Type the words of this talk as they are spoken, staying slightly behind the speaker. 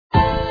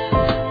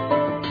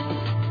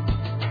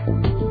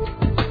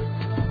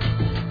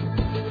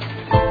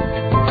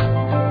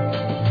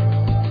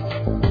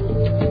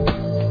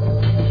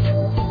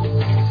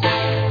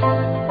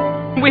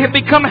we have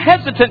become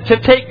hesitant to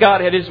take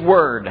God at His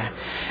word.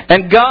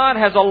 And God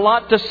has a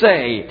lot to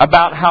say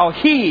about how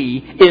He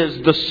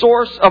is the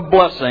source of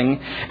blessing,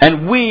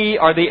 and we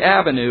are the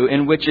avenue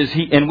in which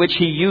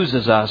He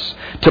uses us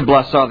to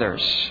bless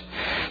others.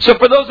 So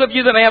for those of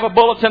you that may have a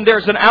bulletin,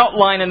 there's an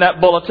outline in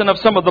that bulletin of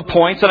some of the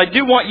points. And I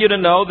do want you to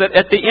know that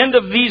at the end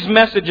of these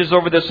messages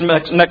over this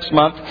next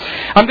month,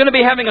 I'm going to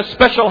be having a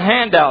special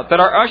handout that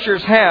our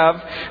ushers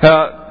have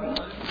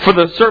for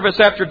the service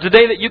after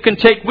today that you can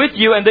take with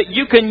you, and that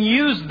you can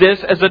use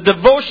this as a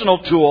devotional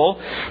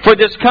tool for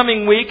this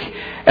coming week,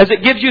 as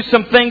it gives you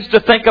some things to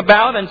think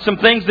about and some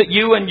things that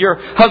you and your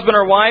husband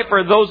or wife,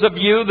 or those of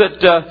you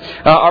that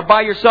are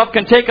by yourself,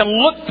 can take and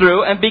look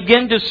through and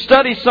begin to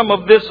study some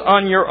of this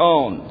on your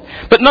own.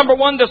 But number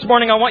one this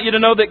morning, I want you to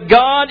know that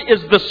God is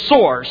the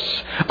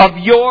source of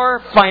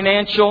your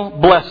financial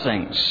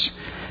blessings.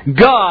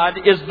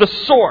 God is the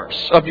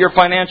source of your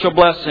financial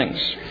blessings.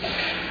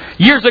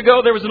 Years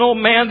ago, there was an old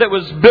man that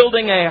was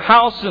building a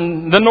house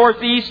in the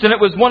Northeast, and it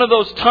was one of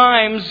those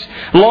times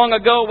long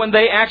ago when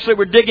they actually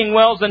were digging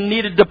wells and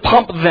needed to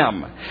pump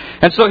them.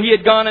 And so he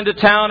had gone into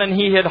town and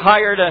he had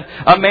hired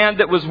a man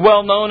that was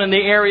well known in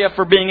the area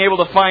for being able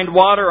to find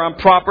water on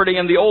property.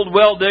 And the old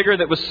well digger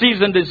that was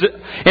seasoned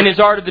in his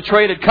art of the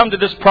trade had come to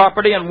this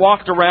property and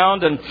walked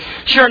around. And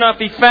sure enough,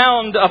 he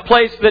found a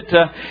place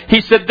that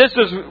he said, "This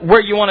is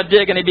where you want to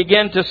dig." And he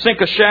began to sink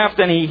a shaft,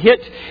 and he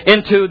hit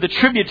into the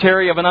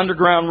tributary of an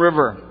underground river.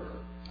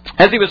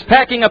 As he was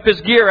packing up his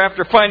gear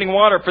after finding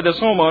water for this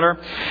homeowner,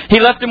 he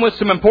left him with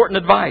some important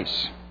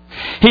advice.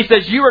 He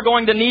says, "You are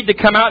going to need to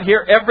come out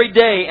here every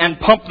day and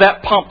pump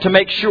that pump to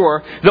make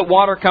sure that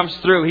water comes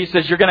through." He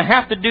says, "You're going to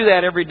have to do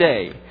that every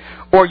day,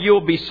 or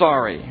you'll be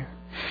sorry."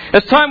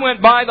 As time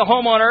went by, the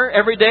homeowner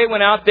every day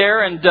went out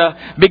there and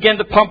began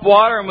to pump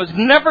water, and was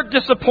never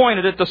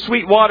disappointed at the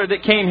sweet water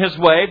that came his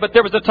way. But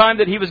there was a time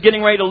that he was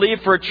getting ready to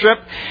leave for a trip.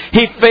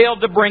 He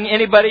failed to bring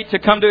anybody to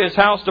come to his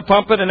house to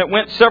pump it, and it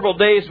went several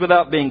days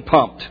without being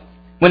pumped.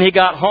 When he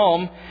got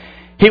home,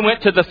 he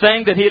went to the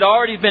thing that he had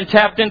already been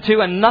tapped into,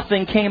 and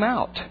nothing came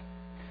out.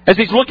 As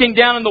he's looking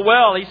down in the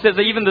well, he says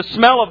that even the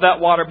smell of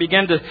that water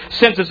began to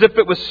sense as if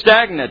it was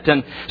stagnant.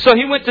 And so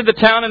he went to the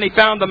town and he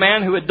found the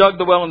man who had dug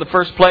the well in the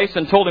first place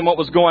and told him what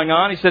was going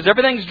on. He says,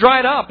 "Everything's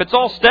dried up. It's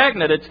all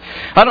stagnant.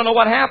 I don't know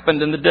what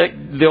happened." And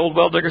the old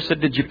well digger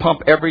said, "Did you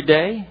pump every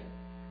day?"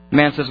 The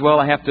man says, "Well,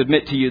 I have to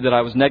admit to you that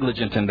I was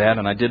negligent in that,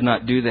 and I did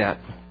not do that."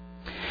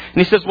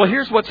 And he says, "Well,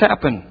 here's what's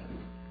happened."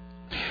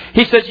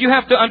 He says, "You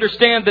have to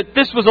understand that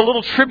this was a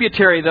little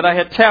tributary that I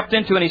had tapped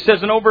into." And he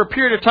says, "and over a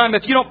period of time,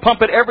 if you don't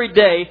pump it every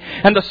day,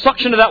 and the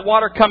suction of that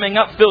water coming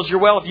up fills your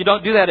well, if you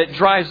don't do that, it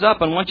dries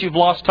up. And once you've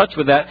lost touch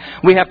with that,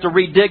 we have to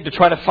redig to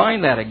try to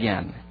find that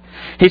again."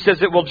 He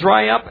says, "It will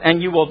dry up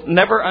and you will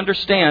never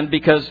understand,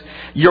 because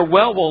your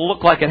well will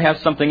look like it has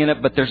something in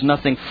it, but there's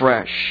nothing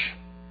fresh."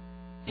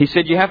 He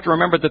said, "You have to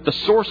remember that the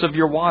source of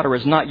your water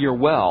is not your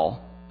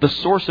well. The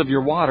source of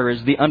your water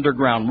is the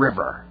underground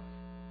river."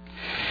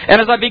 And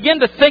as I began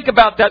to think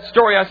about that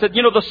story, I said,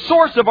 the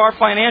source of our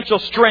financial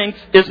strength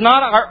is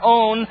not our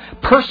own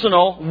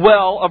personal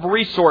well of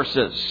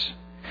resources.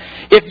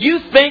 If you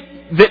think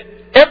that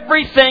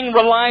everything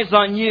relies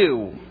on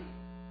you,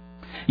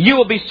 you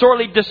will be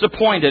sorely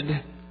disappointed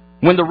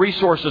when the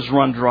resources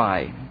run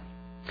dry.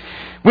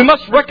 We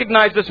must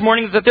recognize this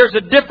morning that there's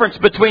a difference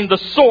between the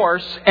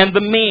source and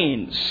the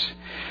means.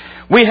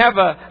 We have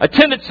a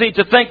tendency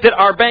to think that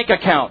our bank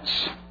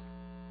accounts,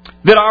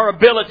 that our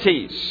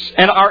abilities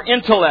and our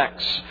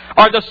intellects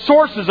are the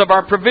sources of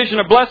our provision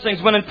of blessings,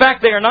 when in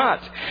fact they are not.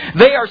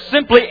 They are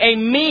simply a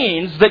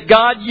means that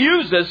God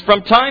uses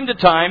from time to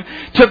time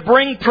to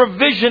bring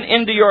provision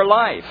into your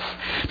life.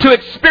 To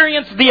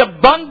experience the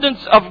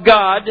abundance of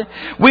God,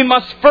 we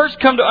must first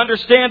come to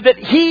understand that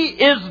He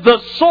is the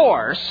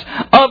source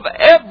of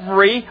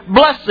every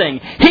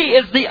blessing. He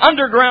is the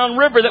underground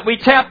river that we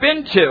tap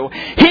into.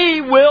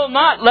 He will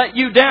not let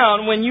you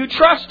down when you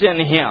trust in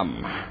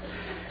Him.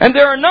 And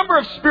there are a number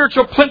of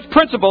spiritual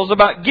principles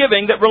about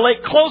giving that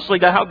relate closely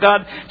to how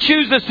God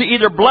chooses to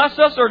either bless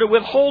us or to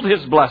withhold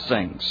His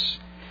blessings.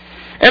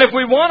 And if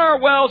we want our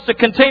wells to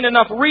contain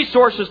enough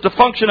resources to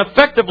function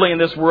effectively in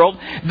this world,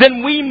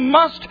 then we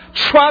must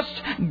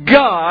trust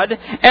God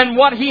and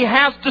what He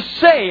has to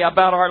say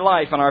about our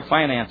life and our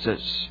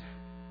finances.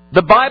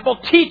 The Bible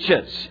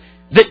teaches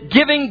that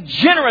giving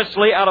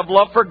generously out of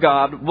love for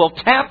God will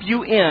tap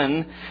you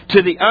in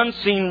to the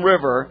unseen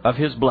river of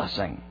His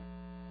blessing.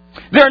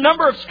 There are a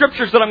number of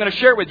scriptures that I'm going to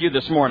share with you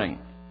this morning.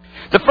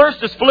 The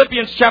first is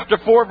Philippians chapter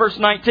 4, verse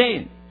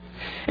 19.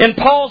 In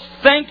Paul's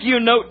thank you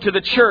note to the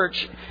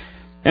church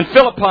in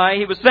Philippi,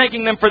 he was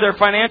thanking them for their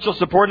financial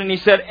support, and he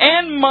said,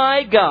 "And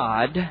my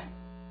God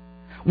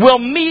will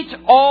meet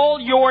all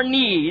your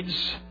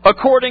needs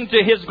according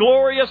to His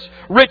glorious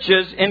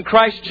riches in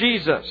Christ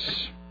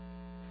Jesus."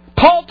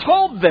 Paul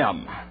told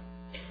them,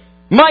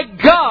 "My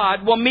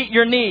God will meet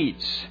your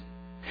needs."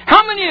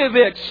 How many of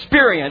you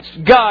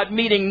experienced God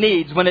meeting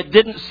needs when it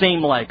didn't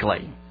seem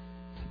likely?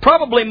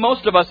 Probably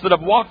most of us that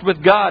have walked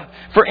with God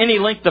for any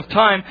length of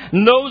time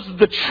knows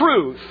the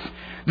truth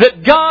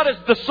that God as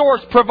the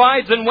source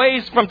provides in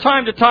ways from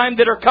time to time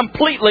that are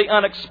completely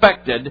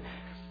unexpected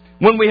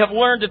when we have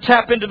learned to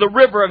tap into the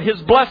river of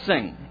His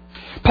blessing.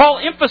 Paul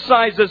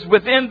emphasizes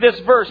within this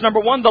verse,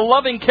 number one, the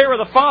loving care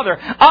of the Father.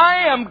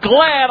 I am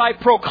glad I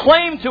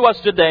proclaim to us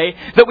today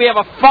that we have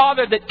a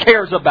Father that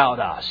cares about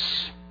us.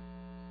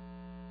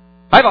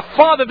 I have a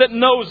Father that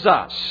knows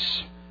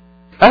us.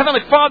 A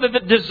Heavenly Father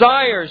that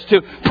desires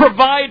to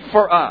provide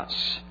for us.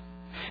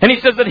 And He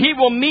says that He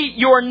will meet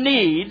your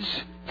needs,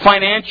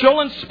 financial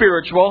and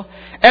spiritual,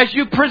 as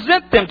you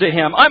present them to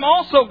Him. I'm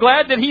also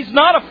glad that He's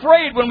not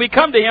afraid when we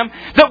come to Him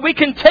that we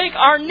can take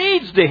our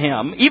needs to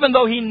Him, even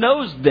though He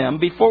knows them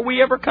before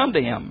we ever come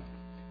to Him.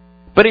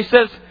 But He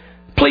says,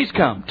 please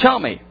come, tell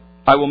me,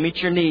 I will meet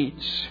your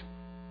needs.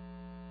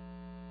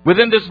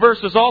 Within this verse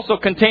is also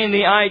contained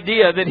the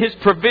idea that His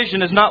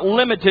provision is not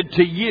limited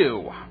to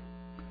you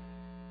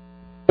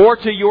or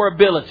to your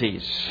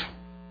abilities.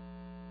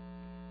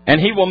 And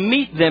He will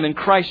meet them in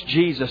Christ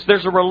Jesus.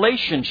 There's a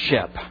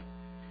relationship.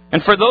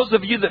 And for those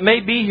of you that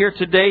may be here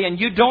today and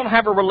you don't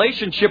have a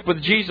relationship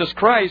with Jesus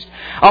Christ,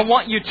 I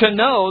want you to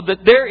know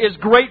that there is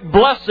great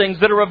blessings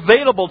that are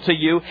available to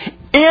you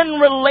in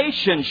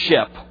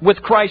relationship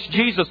with Christ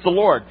Jesus the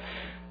Lord.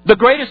 The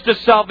greatest is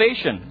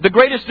salvation. The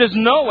greatest is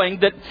knowing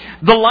that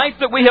the life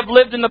that we have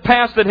lived in the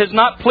past that has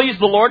not pleased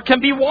the Lord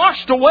can be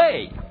washed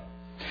away.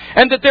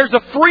 And that there's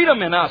a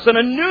freedom in us and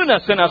a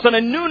newness in us and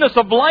a newness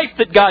of life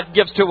that God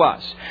gives to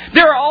us.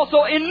 There are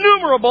also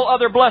innumerable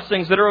other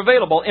blessings that are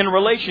available in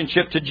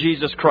relationship to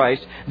Jesus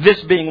Christ, this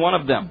being one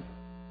of them.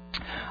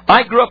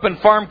 I grew up in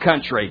farm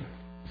country,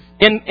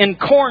 in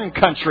corn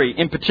country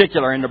in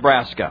particular in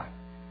Nebraska.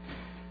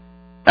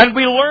 And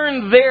we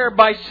learned there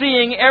by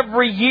seeing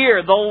every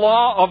year the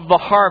law of the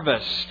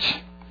harvest.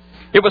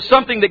 It was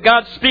something that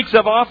God speaks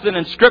of often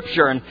in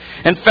Scripture. And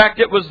in fact,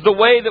 it was the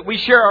way that we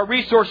share our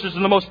resources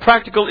in the most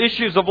practical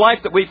issues of life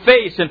that we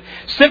face. And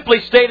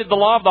simply stated, the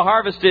law of the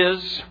harvest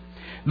is,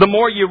 the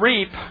more you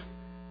reap,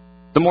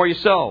 the more you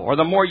sow. Or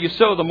the more you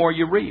sow, the more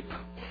you reap.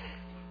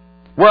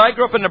 Where I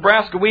grew up in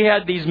Nebraska, we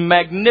had these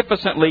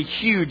magnificently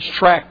huge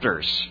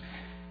tractors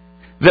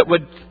that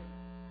would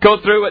go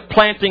through at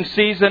planting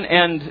season,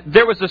 and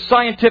there was a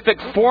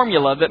scientific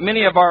formula that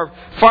many of our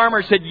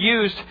farmers had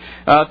used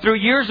through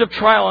years of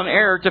trial and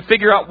error to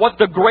figure out what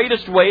the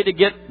greatest way to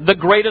get the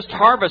greatest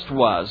harvest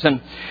was.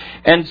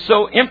 And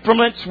so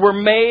implements were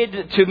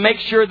made to make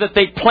sure that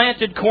they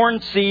planted corn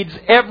seeds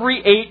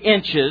every 8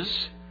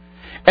 inches.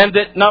 And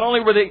that not only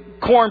were the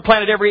corn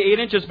planted every 8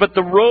 inches, but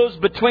the rows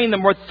between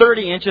them were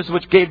 30 inches,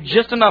 which gave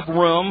just enough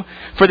room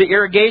for the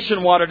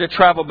irrigation water to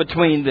travel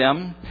between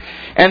them.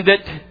 And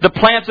that the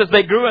plants, as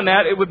they grew in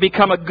that, it would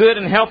become a good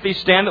and healthy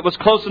stand that was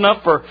close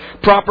enough for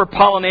proper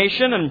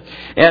pollination.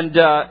 And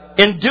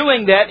in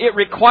doing that, it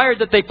required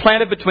that they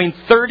planted between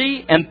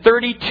 30 and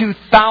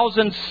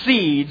 32,000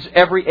 seeds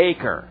every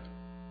acre.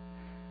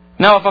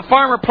 Now, if a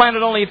farmer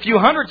planted only a few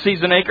hundred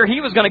seeds an acre,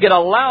 he was going to get a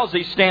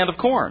lousy stand of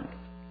corn.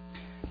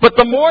 But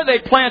the more they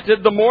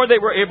planted, the more they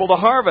were able to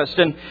harvest.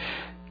 And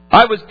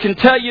I can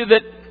tell you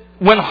that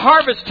when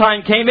harvest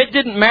time came, it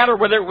didn't matter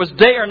whether it was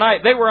day or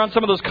night. They were on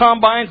some of those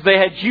combines. They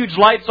had huge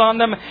lights on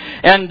them.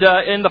 And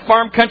in the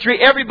farm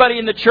country, everybody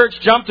in the church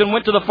jumped and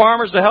went to the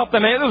farmers to help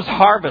them. And it was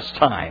harvest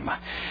time.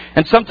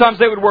 And sometimes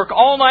they would work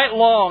all night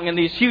long in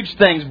these huge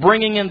things,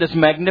 bringing in this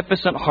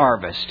magnificent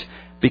harvest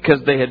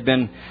because they had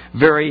been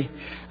very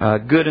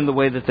good in the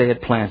way that they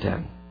had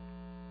planted.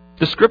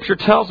 The Scripture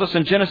tells us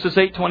in Genesis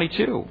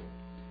 8:22,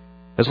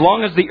 as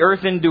long as the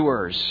earth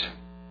endures,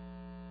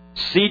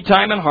 seed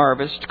time and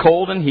harvest,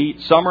 cold and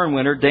heat, summer and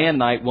winter, day and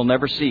night will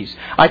never cease.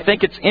 I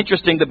think it's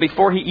interesting that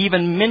before he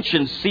even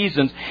mentions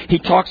seasons, he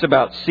talks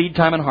about seed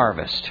time and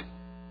harvest.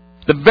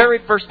 The very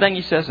first thing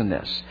he says in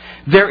this,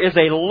 there is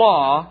a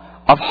law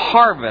of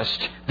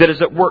harvest that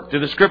is at work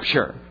through the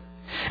Scripture.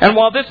 And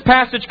while this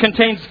passage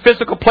contains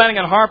physical planting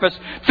and harvest,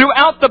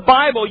 throughout the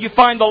Bible you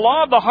find the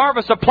law of the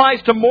harvest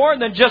applies to more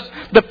than just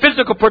the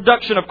physical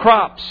production of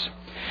crops.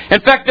 In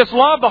fact, this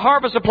law of the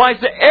harvest applies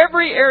to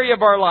every area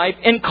of our life,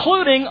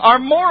 including our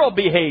moral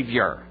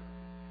behavior.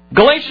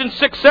 Galatians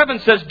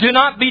 6:7 says, do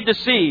not be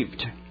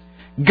deceived.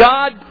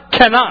 God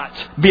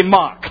cannot be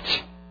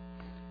mocked.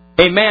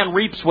 A man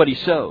reaps what he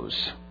sows.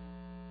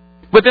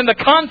 Within the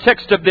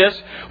context of this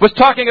was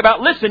talking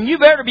about, listen, you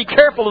better be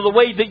careful of the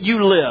way that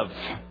you live.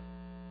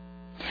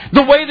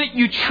 The way that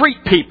you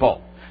treat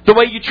people. The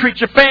way you treat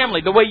your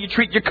family. The way you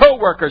treat your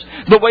coworkers.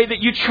 The way that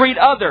you treat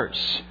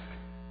others.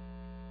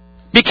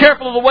 Be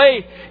careful of the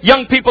way,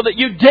 young people, that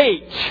you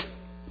date,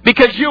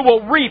 because you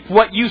will reap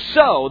what you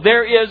sow.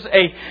 There is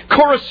a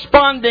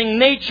corresponding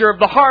nature of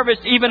the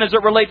harvest, even as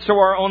it relates to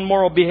our own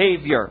moral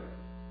behavior.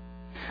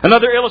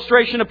 Another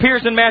illustration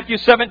appears in Matthew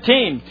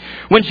 17,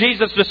 when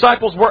Jesus'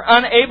 disciples were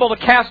unable to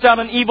cast out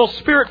an evil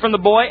spirit from the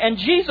boy, and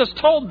Jesus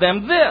told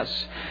them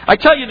this, I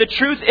tell you the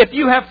truth, if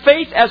you have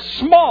faith as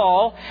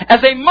small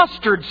as a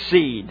mustard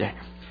seed,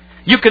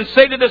 you can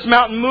say to this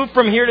mountain, move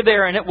from here to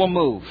there, and it will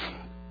move.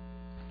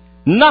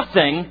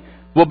 Nothing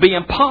will be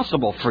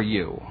impossible for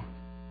you.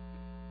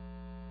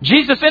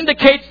 Jesus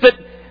indicates that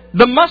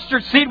the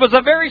mustard seed was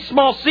a very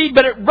small seed,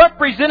 but it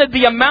represented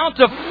the amount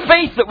of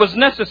faith that was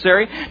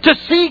necessary to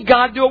see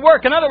God do a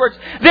work. In other words,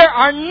 there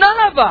are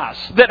none of us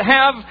that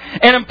have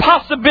an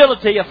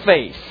impossibility of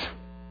faith.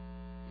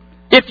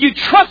 If you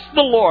trust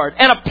the Lord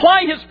and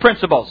apply His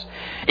principles,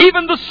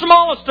 even the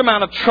smallest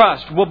amount of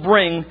trust will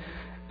bring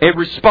a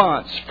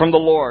response from the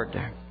Lord.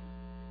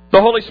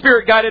 The Holy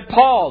Spirit guided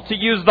Paul to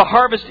use the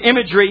harvest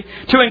imagery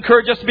to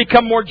encourage us to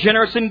become more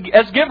generous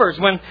as givers.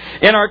 When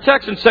in our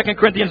text in 2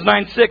 Corinthians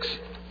 9:6,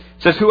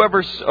 it says,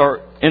 whoever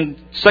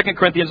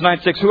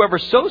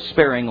sows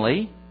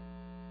sparingly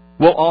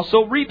will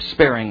also reap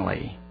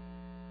sparingly.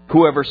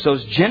 Whoever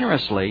sows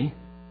generously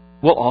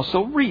will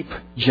also reap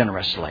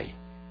generously.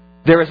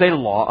 There is a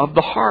law of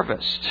the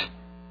harvest.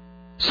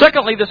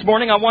 Secondly, this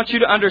morning I want you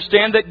to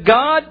understand that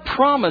God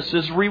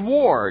promises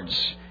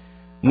rewards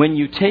when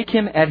you take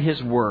Him at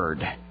His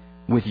word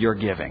with your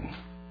giving.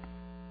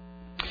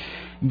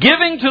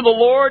 Giving to the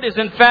Lord is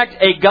in fact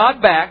a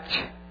God-backed,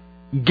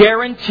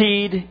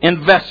 guaranteed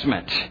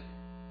investment,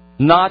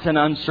 not an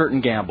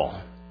uncertain gamble.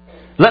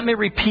 Let me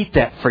repeat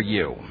that for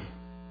you.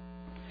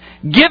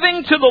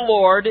 Giving to the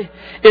Lord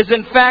is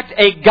in fact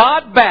a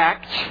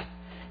God-backed,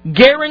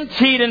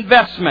 guaranteed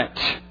investment,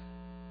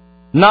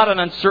 not an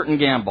uncertain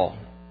gamble.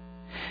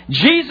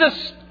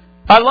 Jesus,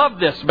 I love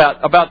this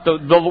about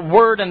the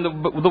Word and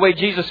the way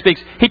Jesus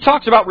speaks. He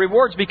talks about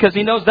rewards because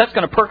He knows that's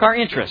going to perk our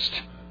interest.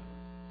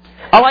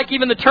 I like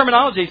even the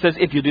terminology. He says,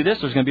 if you do this,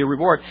 there's going to be a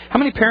reward. How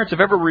many parents have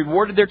ever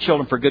rewarded their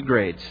children for good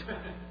grades?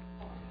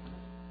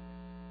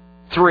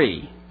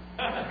 3.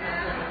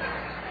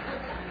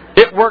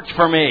 It worked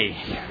for me.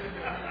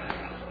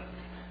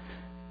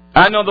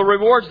 I know the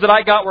rewards that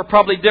I got were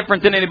probably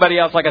different than anybody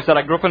else. Like I said,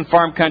 I grew up in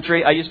farm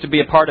country. I used to be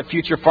a part of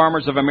Future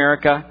Farmers of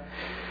America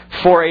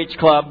 4-H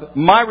club.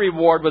 My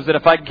reward was that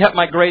if I kept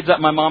my grades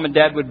up, my mom and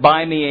dad would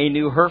buy me a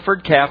new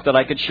Hereford calf that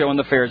I could show in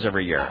the fairs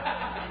every year.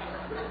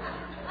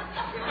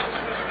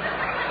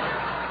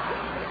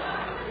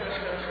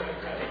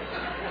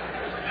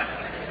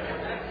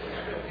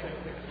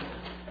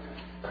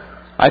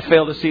 I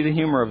fail to see the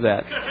humor of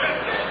that.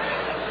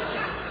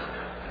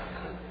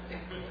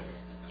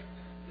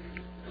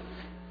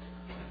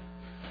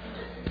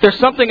 There's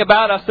something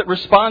about us that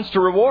responds to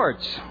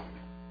rewards.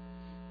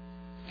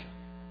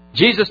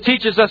 Jesus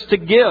teaches us to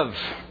give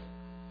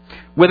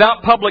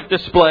without public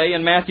display.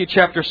 In Matthew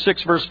chapter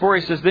 6, verse 4,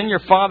 He says, then your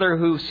Father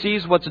who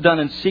sees what's done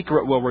in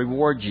secret will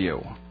reward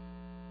you.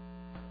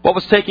 What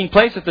was taking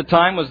place at the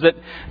time was that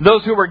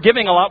those who were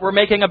giving a lot were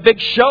making a big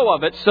show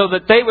of it so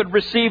that they would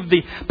receive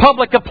the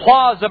public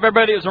applause of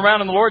everybody who was around.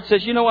 And the Lord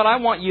says, you know what? I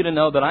want you to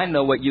know that I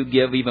know what you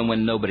give even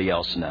when nobody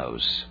else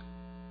knows.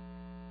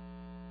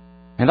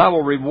 And I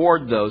will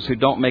reward those who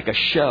don't make a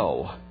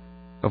show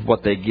of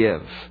what they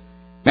give.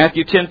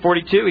 Matthew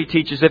 10:42, He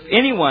teaches, if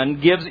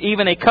anyone gives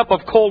even a cup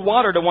of cold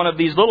water to one of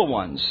these little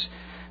ones,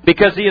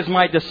 because he is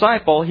my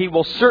disciple, he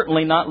will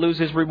certainly not lose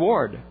his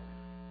reward.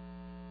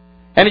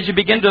 And as you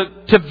begin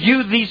to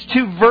view these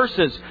two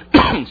verses,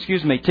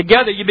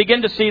 together, you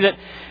begin to see that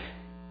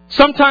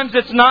sometimes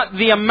it's not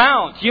the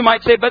amount. You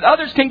might say, but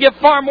others can give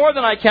far more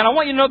than I can. I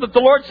want you to know that the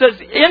Lord says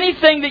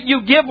anything that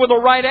you give with the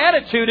right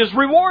attitude is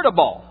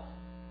rewardable.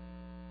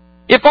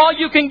 If all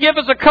you can give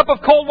is a cup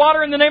of cold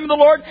water in the name of the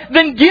Lord,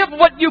 then give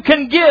what you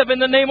can give in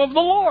the name of the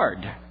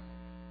Lord.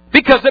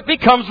 Because it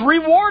becomes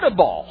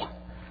rewardable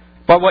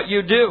by what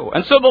you do.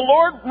 And so the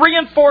Lord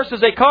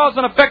reinforces a cause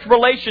and effect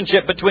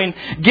relationship between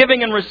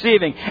giving and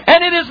receiving.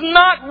 And it is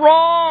not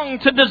wrong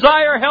to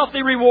desire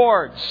healthy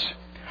rewards.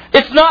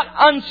 It's not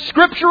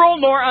unscriptural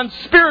nor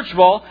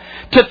unspiritual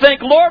to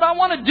think, Lord, I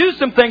want to do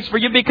some things for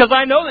you because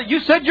I know that you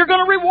said you're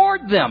going to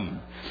reward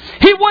them.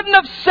 He wouldn't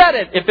have said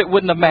it if it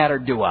wouldn't have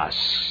mattered to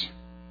us.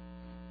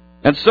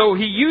 And so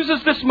He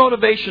uses this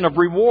motivation of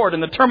reward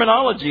and the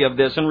terminology of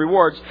this and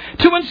rewards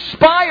to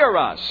inspire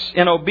us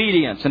in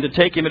obedience and to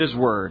take Him at His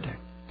word.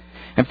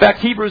 In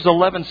fact, Hebrews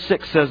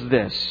 11:6 says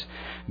this,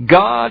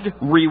 God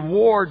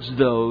rewards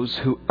those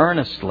who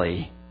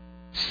earnestly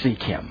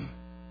seek Him.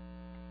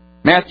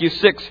 Matthew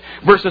 6,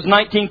 verses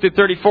 19 through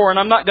 34, and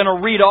I'm not going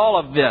to read all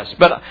of this,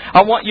 but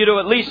I want you to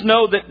at least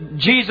know that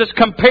Jesus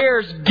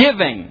compares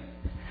giving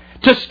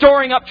to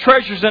storing up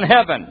treasures in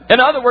heaven.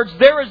 In other words,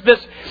 there is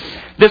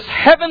this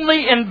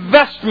heavenly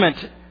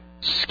investment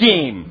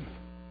scheme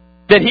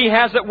that He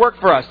has at work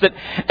for us. That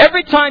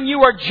every time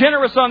you are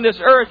generous on this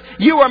earth,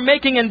 you are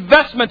making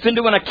investments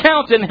into an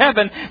account in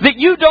heaven that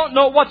you don't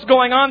know what's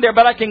going on there,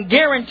 but I can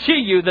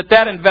guarantee you that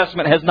that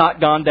investment has not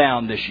gone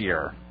down this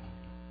year.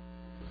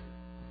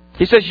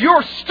 He says,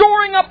 you're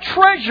storing up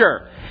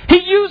treasure.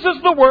 He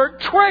uses the word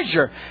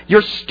treasure.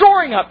 You're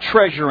storing up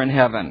treasure in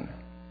heaven.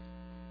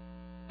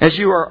 As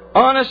you are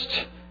honest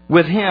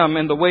with Him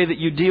in the way that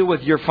you deal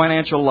with your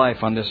financial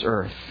life on this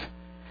earth.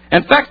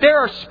 In fact, there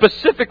are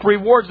specific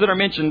rewards that are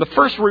mentioned. The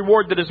first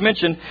reward that is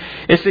mentioned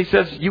is, He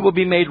says, you will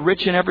be made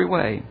rich in every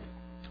way.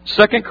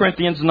 2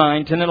 Corinthians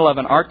 9, 10 and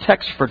 11, our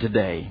text for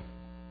today.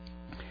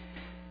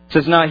 It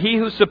says, now He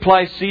who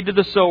supplies seed to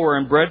the sower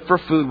and bread for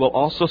food will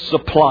also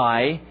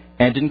supply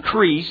and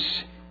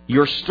increase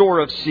your store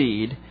of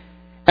seed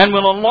and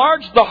will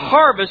enlarge the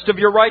harvest of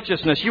your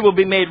righteousness. You will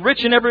be made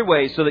rich in every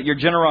way so that your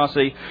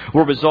generosity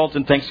will result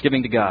in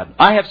thanksgiving to God.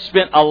 I have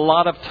spent a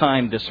lot of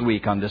time this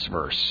week on this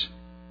verse.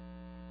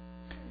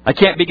 I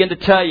can't begin to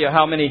tell you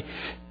how many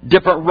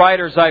different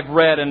writers I've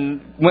read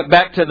and went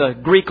back to the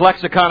Greek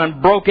lexicon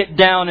and broke it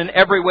down in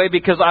every way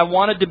because I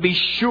wanted to be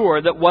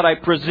sure that what I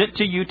present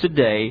to you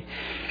today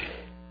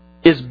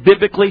is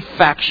biblically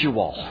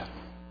factual.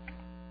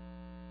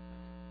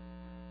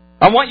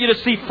 I want you to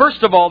see,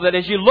 first of all, that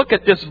as you look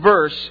at this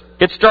verse,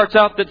 it starts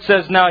out that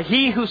says, now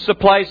he who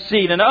supplies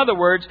seed. In other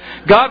words,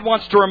 God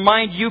wants to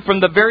remind you from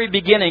the very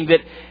beginning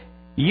that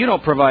you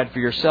don't provide for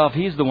yourself.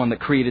 He's the one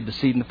that created the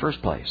seed in the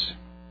first place.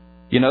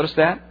 You notice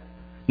that?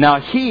 Now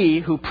he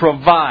who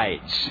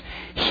provides,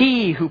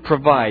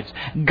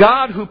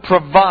 God who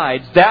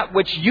provides that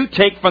which you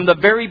take from the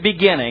very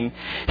beginning,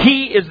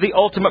 He is the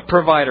ultimate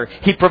provider.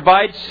 He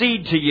provides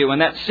seed to you,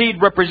 and that seed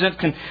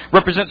can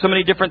represent so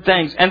many different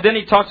things. And then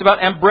He talks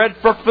about, and bread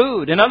for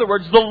food. In other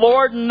words, the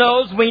Lord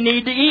knows we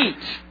need to eat.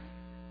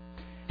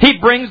 He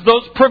brings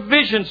those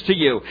provisions to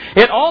you.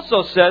 It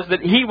also says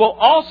that He will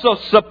also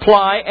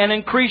supply and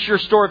increase your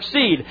store of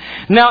seed.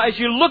 Now, as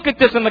you look at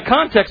this in the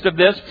context of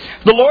this,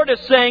 the Lord is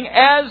saying,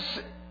 as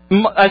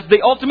the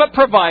ultimate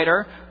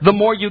provider, the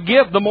more you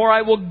give, the more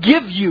I will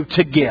give you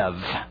to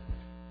give.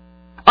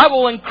 I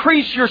will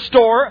increase your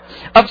store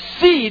of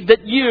seed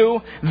that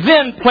you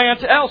then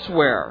plant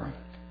elsewhere.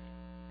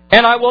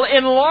 And I will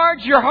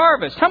enlarge your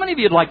harvest. How many of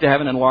you would like to have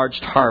an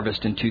enlarged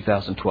harvest in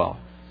 2012?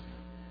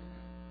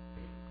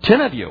 10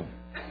 of you.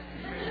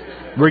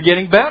 We're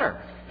getting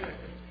better.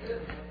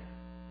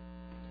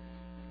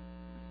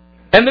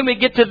 And then we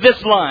get to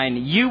this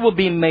line, you will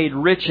be made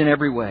rich in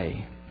every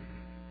way.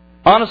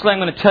 Honestly, I'm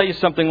going to tell you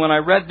something. When I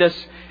read this,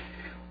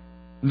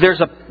 there's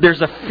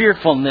a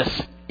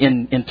fearfulness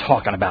in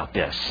talking about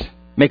this.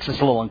 Makes us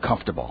a little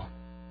uncomfortable.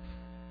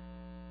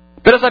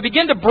 But as I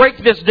begin to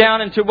break this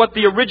down into what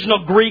the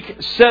original Greek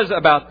says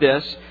about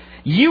this,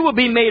 you will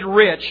be made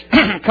rich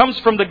comes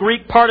from the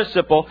Greek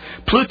participle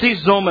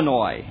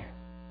plutizomenoi.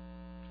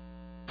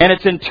 And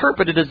it's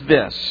interpreted as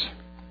this: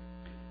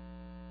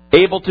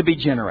 able to be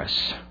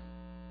generous.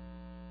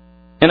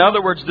 In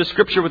other words, the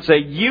Scripture would say,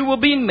 you will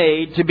be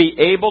made to be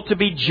able to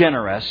be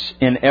generous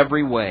in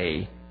every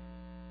way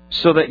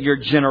so that your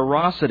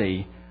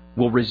generosity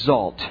will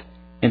result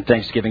in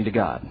thanksgiving to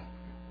God.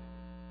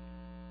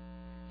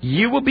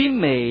 You will be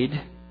made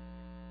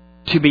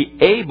to be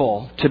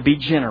able to be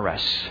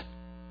generous.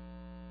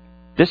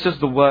 This is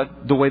the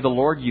way the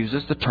Lord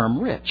uses the term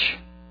rich.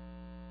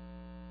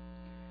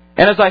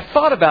 And as I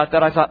thought about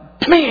that, I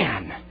thought,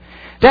 man,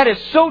 that is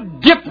so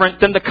different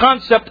than the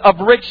concept of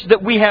rich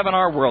that we have in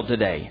our world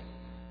today.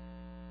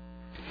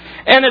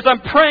 And as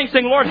I'm praying,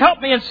 saying, Lord, help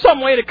me in some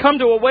way to come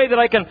to a way that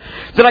I can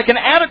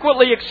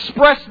adequately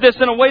express this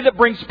in a way that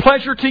brings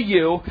pleasure to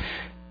you,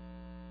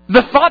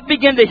 the thought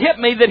began to hit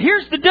me that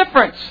here's the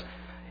difference.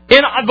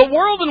 In the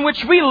world in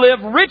which we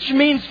live, rich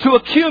means to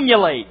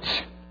accumulate.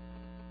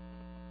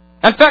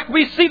 In fact,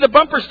 we see the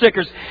bumper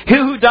stickers. He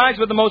who dies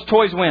with the most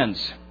toys wins.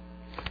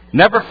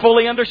 Never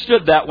fully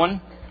understood that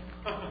one.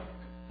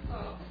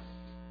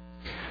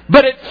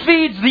 But it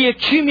feeds the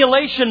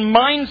accumulation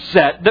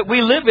mindset that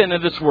we live in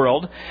this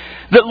world.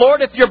 That,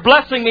 Lord, if you're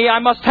blessing me, I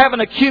must have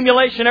an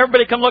accumulation.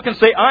 Everybody can look and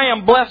say, I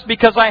am blessed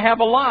because I have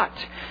a lot.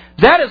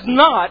 That is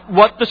not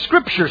what the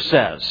Scripture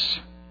says.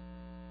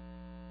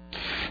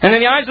 And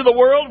in the eyes of the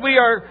world, we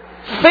are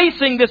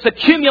facing this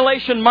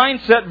accumulation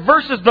mindset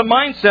versus the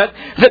mindset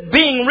that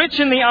being rich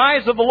in the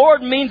eyes of the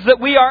Lord means that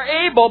we are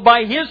able,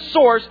 by His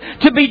source,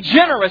 to be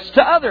generous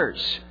to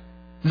others.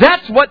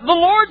 That's what the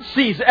Lord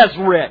sees as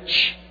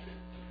rich.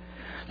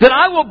 That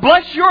I will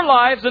bless your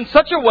lives in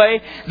such a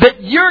way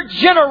that your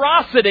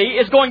generosity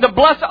is going to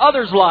bless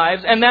others'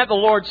 lives, and that the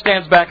Lord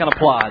stands back and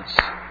applauds.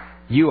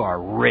 You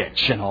are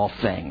rich in all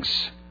things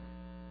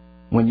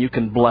when you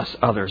can bless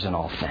others in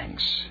all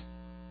things.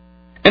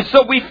 And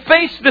so we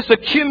face this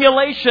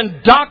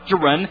accumulation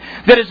doctrine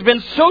that has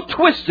been so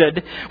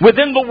twisted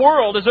within the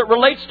world as it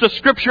relates to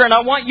Scripture. And I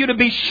want you to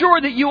be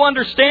sure that you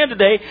understand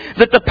today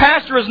that the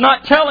pastor is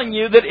not telling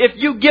you that if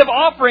you give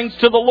offerings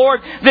to the Lord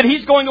that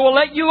He's going to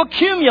let you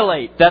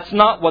accumulate. That's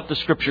not what the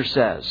Scripture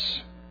says.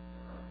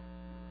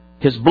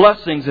 His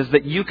blessings is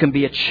that you can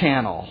be a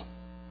channel.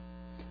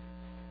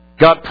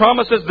 God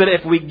promises that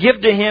if we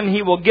give to Him,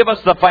 He will give us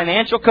the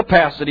financial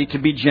capacity to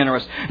be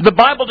generous. The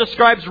Bible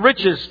describes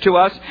riches to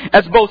us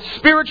as both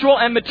spiritual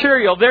and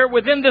material. There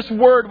within this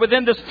word,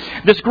 within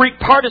this Greek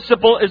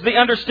participle, is the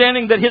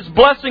understanding that His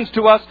blessings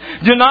to us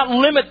do not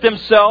limit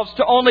themselves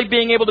to only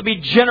being able to be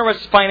generous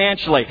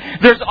financially.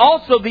 There's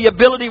also the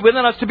ability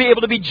within us to be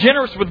able to be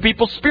generous with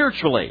people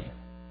spiritually.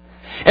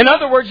 In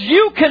other words,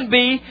 you can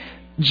be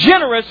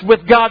generous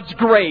with God's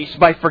grace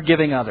by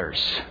forgiving others.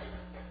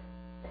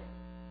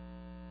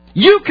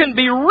 You can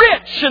be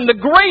rich in the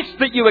grace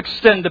that you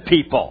extend to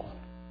people.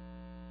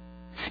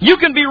 You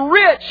can be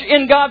rich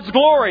in God's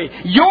glory.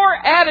 Your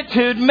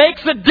attitude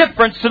makes a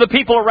difference to the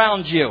people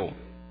around you.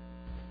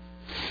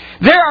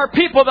 There are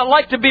people that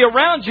like to be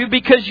around you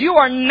because you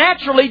are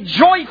naturally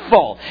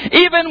joyful.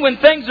 Even when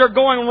things are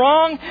going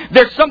wrong,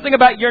 there's something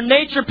about your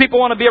nature. People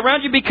want to be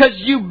around you because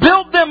you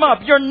build them up.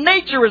 Your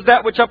nature is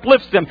that which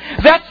uplifts them.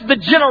 That's the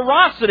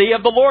generosity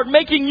of the Lord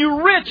making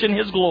you rich in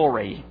His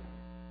glory.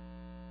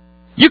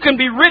 You can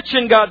be rich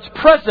in God's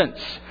presence.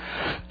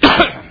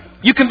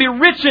 You can be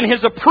rich in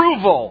His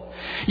approval.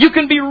 You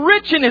can be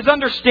rich in His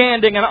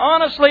understanding. And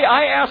honestly,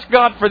 I ask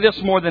God for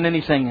this more than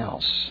anything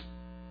else.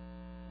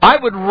 I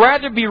would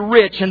rather be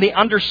rich in the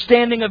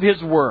understanding of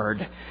His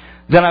Word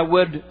than I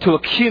would to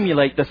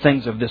accumulate the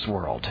things of this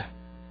world.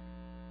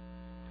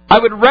 I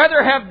would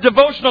rather have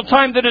devotional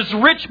time that is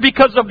rich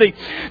because of the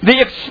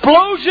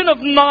explosion of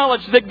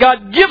knowledge that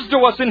God gives to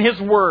us in His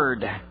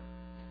Word,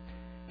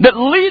 that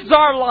leads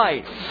our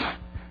life,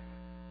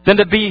 than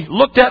to be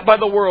looked at by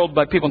the world,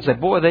 by people and say,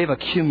 boy, they've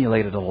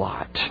accumulated a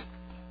lot.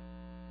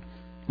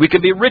 We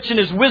can be rich in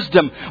His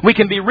wisdom. We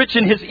can be rich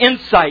in His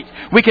insight.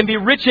 We can be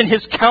rich in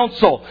His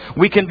counsel.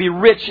 We can be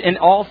rich in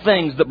all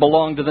things that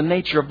belong to the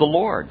nature of the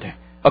Lord,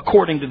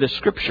 according to this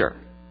Scripture.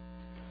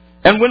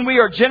 And when we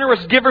are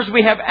generous givers,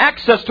 we have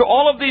access to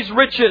all of these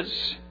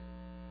riches.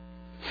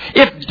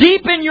 If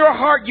deep in your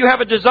heart you have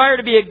a desire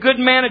to be a good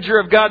manager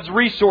of God's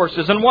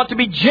resources and want to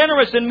be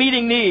generous in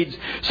meeting needs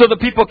so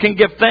that people can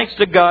give thanks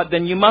to God,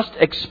 then you must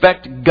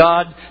expect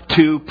God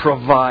to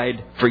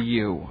provide for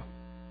you.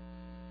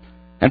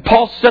 And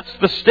Paul sets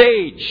the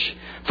stage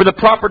for the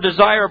proper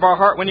desire of our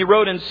heart when he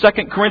wrote in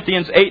 2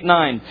 Corinthians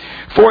 8:9,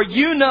 "For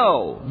you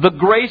know the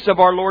grace of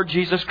our Lord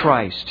Jesus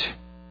Christ."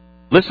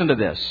 Listen to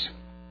this.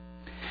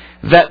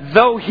 "That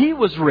though He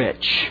was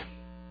rich,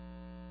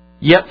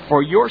 yet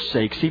for your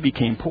sakes He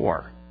became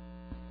poor,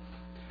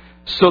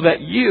 so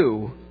that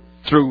you,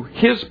 through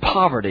His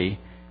poverty,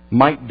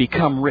 might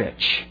become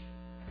rich."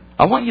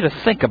 I want you to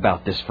think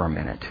about this for a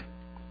minute,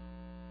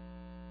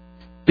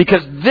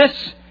 because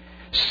this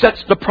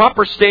sets the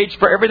proper stage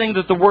for everything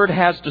that the Word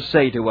has to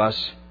say to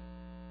us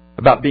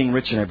about being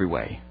rich in every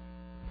way.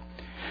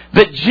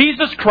 That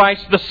Jesus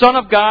Christ, the Son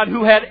of God,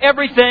 who had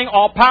everything,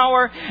 all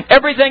power,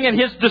 everything at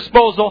His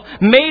disposal,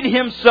 made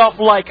Himself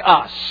like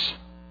us.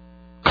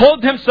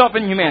 Clothed Himself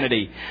in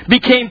humanity,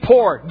 became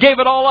poor, gave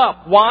it all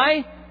up.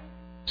 Why?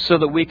 So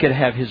that we could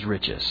have His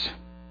riches.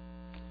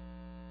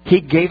 He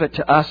gave it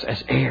to us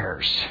as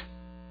heirs,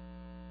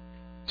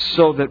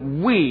 so that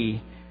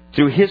we,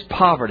 through His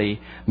poverty,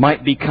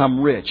 might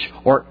become rich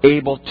or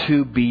able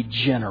to be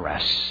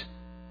generous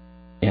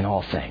in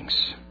all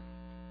things.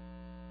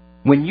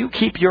 When you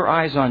keep your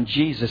eyes on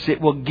Jesus,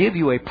 it will give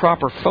you a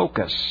proper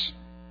focus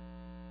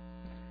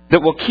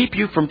that will keep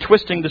you from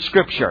twisting the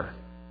Scripture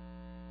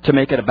to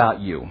make it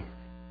about you.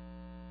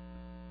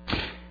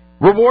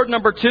 Reward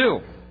number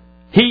 2.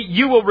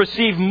 You will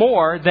receive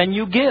more than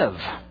you give.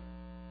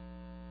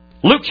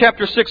 Luke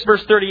chapter 6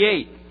 verse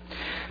 38.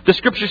 The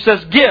Scripture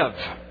says, "Give,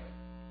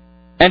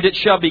 and it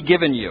shall be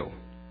given you."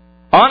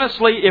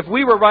 Honestly, if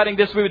we were writing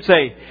this, we would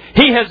say,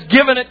 He has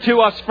given it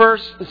to us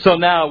first, so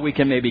now we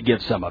can maybe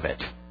give some of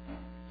it.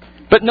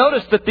 But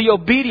notice that the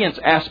obedience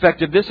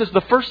aspect of this is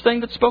the first thing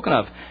that's spoken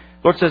of. The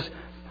Lord says,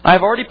 I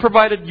have already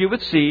provided you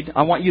with seed.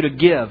 I want you to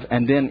give,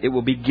 and then it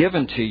will be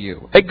given to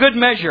you. A good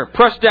measure,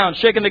 pressed down,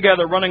 shaken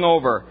together, running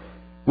over,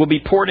 will be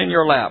poured in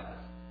your lap.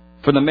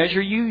 For the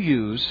measure you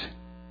use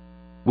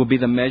will be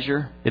the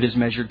measure it is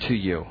measured to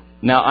you.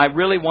 Now, I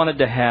really wanted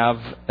to have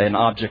an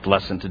object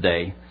lesson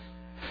today,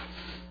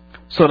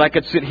 so that I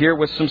could sit here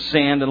with some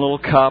sand and a little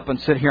cup and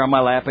sit here on my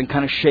lap and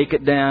kind of shake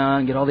it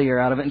down, get all the air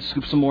out of it, and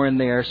scoop some more in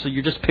there. So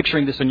you're just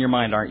picturing this in your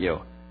mind, aren't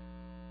you?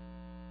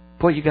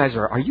 Boy, you guys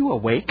are you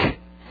awake?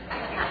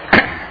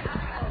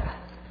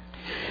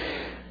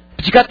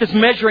 But you got this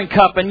measuring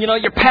cup, and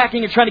you're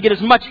packing, you're trying to get as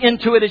much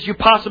into it as you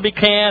possibly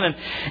can.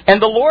 And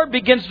the Lord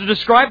begins to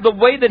describe the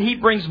way that He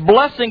brings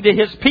blessing to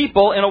His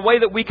people in a way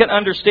that we can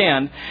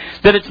understand.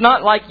 That it's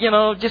not like,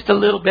 just a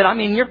little bit. I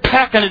mean, you're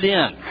packing it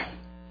in,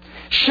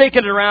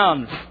 shaking it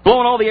around,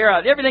 blowing all the air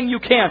out, everything you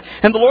can.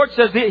 And the Lord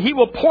says that He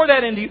will pour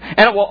that into you,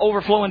 and it will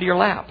overflow into your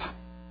lap.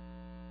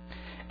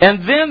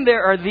 And then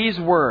there are these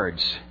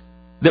words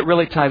that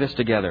really tie this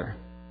together.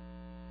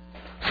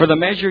 For the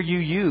measure you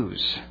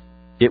use,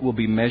 it will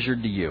be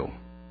measured to you.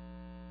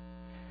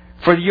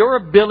 For your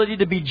ability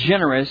to be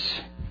generous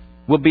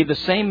will be the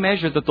same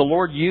measure that the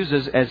Lord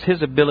uses as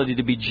His ability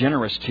to be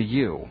generous to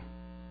you.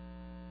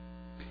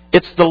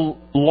 It's the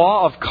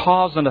law of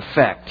cause and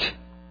effect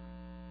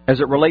as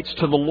it relates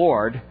to the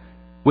Lord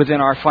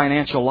within our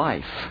financial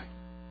life.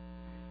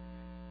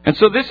 And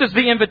so this is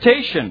the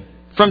invitation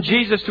from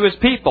Jesus to His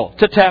people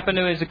to tap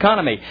into His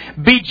economy.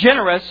 Be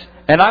generous,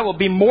 and I will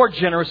be more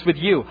generous with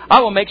you. I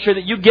will make sure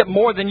that you get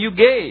more than you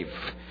gave.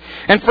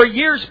 And for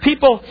years,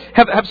 people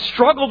have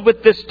struggled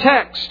with this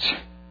text.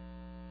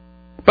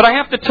 But I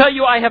have to tell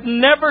you, I have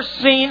never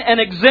seen an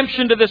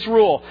exemption to this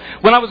rule.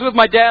 When I was with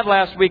my dad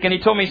last week, and he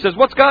told me, he says,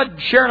 what's God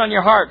sharing on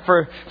your heart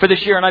for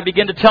this year? And I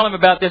began to tell him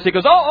about this. He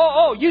goes,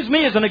 use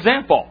me as an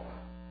example.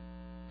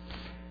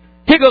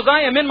 He goes,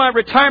 I am in my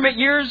retirement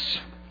years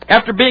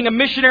after being a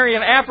missionary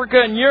in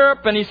Africa and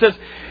Europe. And he says,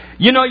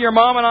 You know, your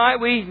mom and I,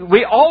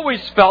 we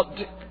always felt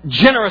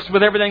generous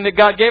with everything that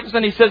God gave us.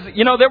 And he says,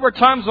 you know, there were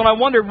times when I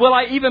wondered, will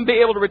I even be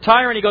able to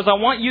retire? And he goes, I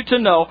want you to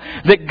know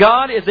that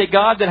God is a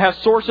God that has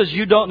sources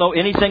you don't know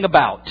anything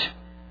about.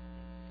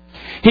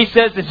 He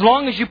says, as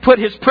long as you put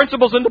His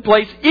principles into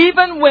place,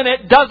 even when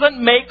it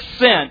doesn't make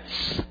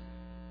sense,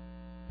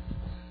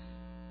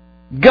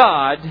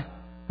 God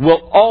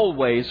will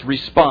always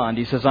respond.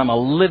 He says, I'm a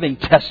living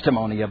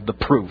testimony of the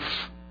proof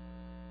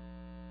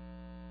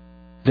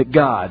that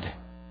God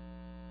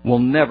will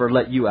never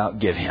let you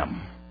outgive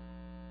Him.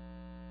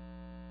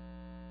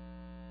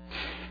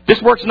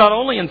 This works not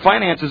only in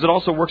finances, it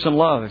also works in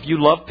love. If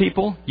you love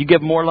people, you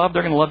give more love,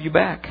 they're going to love you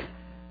back.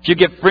 If you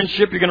give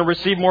friendship, you're going to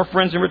receive more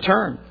friends in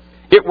return.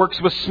 It works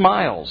with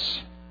smiles.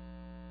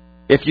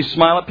 If you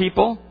smile at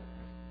people,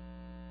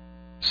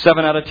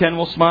 7 out of 10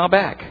 will smile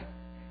back.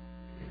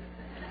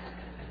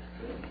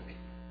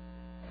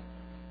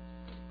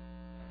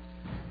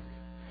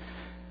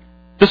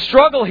 The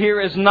struggle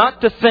here is not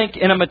to think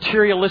in a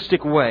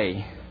materialistic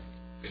way,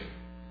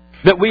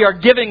 that we are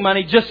giving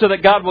money just so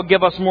that God will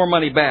give us more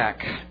money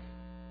back.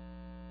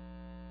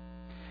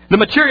 The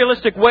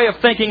materialistic way of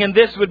thinking in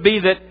this would be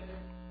that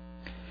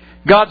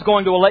God's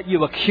going to let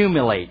you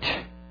accumulate.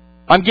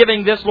 I'm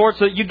giving this, Lord,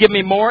 so that you give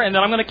me more, and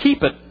then I'm going to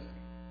keep it.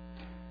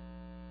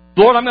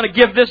 Lord, I'm going to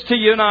give this to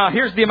you. Now,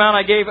 here's the amount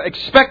I gave,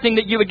 expecting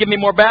that you would give me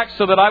more back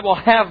so that I will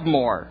have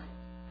more,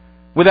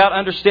 without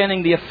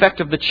understanding the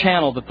effect of the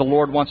channel that the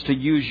Lord wants to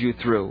use you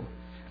through.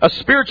 A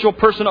spiritual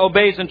person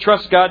obeys and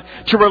trusts God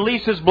to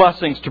release His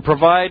blessings, to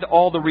provide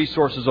all the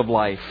resources of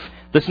life.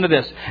 Listen to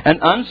this. An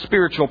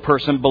unspiritual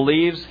person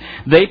believes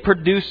they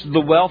produce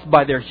the wealth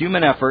by their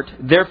human effort.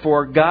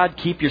 Therefore, God,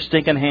 keep your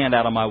stinking hand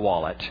out of my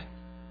wallet.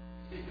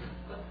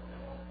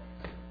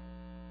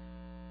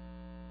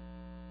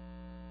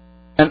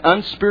 An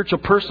unspiritual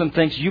person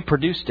thinks you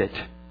produced it.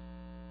 It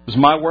was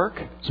my work.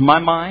 It's my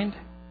mind.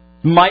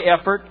 My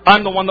effort.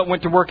 I'm the one that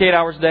went to work 8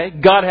 hours a day.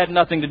 God had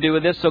nothing to do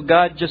with this, so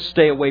God, just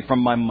stay away from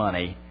my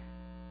money.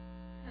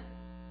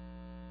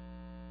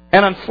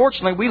 And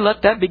unfortunately, we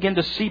let that begin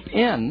to seep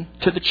in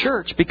to the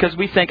church because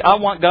we think, I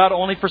want God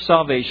only for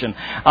salvation.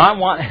 I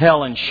want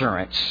hell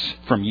insurance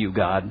from you,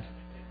 God.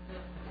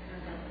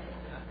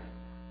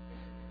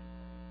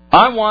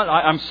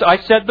 I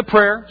said the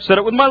prayer, said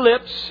it with my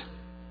lips,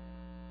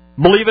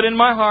 believe it in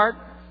my heart,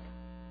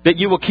 that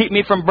you will keep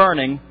me from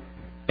burning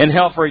in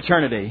hell for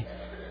eternity.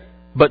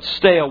 But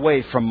stay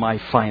away from my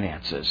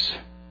finances.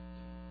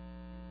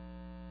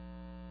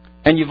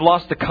 And you've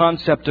lost the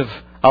concept of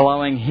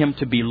allowing Him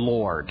to be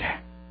Lord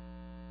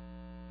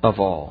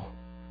of all.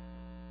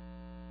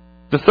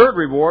 The third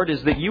reward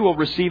is that you will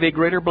receive a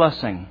greater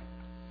blessing.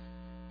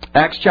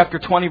 Acts chapter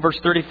 20 verse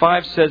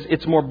 35 says,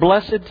 it's more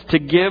blessed to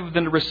give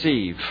than to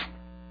receive.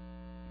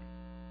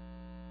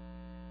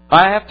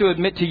 I have to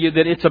admit to you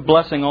that it's a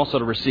blessing also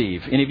to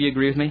receive. Any of you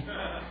agree with me?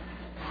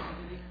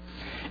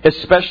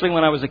 Especially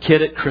when I was a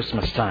kid at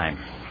Christmas time.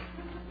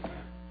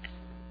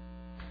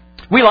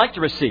 We like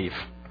to receive.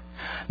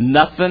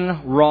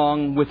 Nothing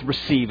wrong with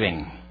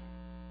receiving.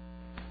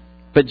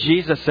 But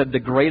Jesus said the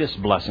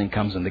greatest blessing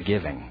comes in the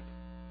giving.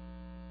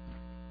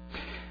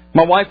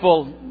 My wife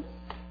will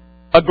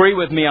agree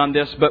with me on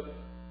this, but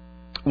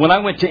when I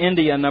went to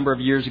India a number of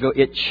years ago,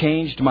 it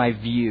changed my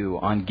view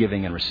on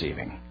giving and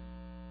receiving.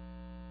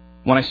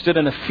 When I stood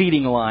in a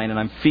feeding line and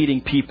I'm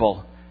feeding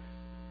people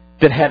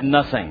that had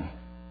nothing.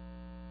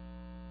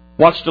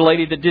 Watched a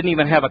lady that didn't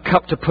even have a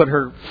cup to put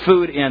her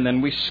food in,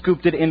 and we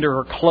scooped it into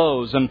her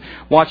clothes, and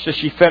watched as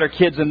she fed her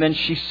kids, and then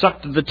she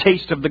sucked the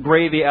taste of the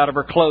gravy out of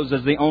her clothes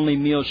as the only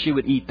meal she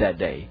would eat that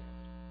day.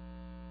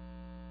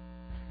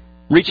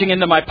 Reaching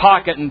into my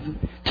pocket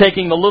and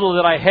taking the little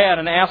that I had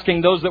and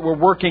asking those that were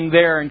working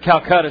there in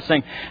Calcutta,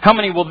 saying, how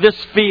many will this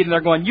feed? And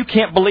they're going, you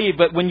can't believe,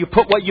 but when you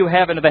put what you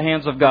have into the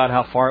hands of God,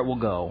 how far it will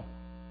go.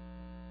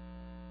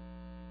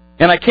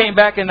 And I came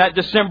back in that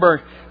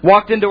December,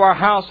 walked into our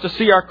house to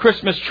see our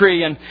Christmas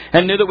tree and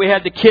knew that we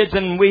had the kids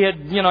and we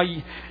had,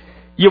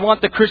 you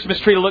want the Christmas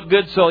tree to look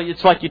good, so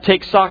it's like you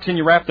take socks and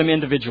you wrap them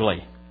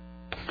individually.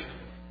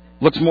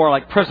 Looks more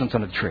like presents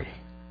on the tree.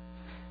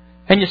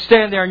 And you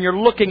stand there and you're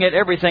looking at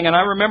everything, and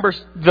I remember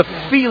the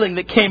feeling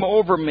that came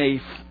over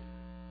me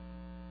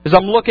as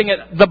I'm looking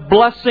at the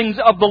blessings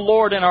of the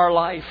Lord in our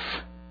life.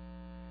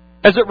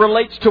 As it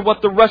relates to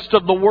what the rest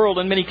of the world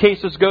in many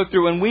cases go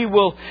through. And we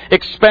will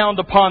expound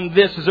upon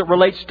this as it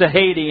relates to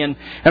Haiti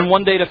and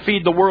one day to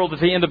feed the world at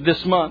the end of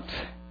this month.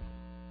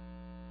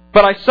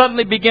 But I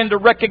suddenly began to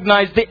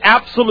recognize the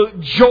absolute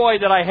joy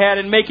that I had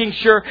in making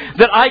sure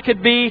that I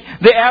could be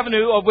the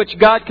avenue of which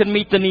God could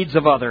meet the needs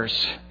of others,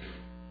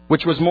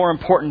 which was more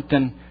important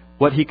than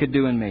what He could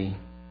do in me.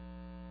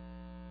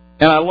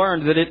 And I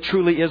learned that it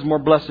truly is more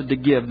blessed to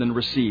give than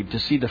receive, to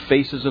see the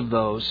faces of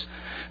those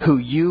who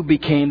you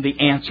became the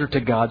answer to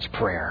God's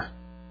prayer.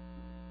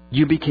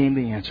 You became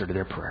the answer to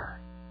their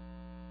prayer.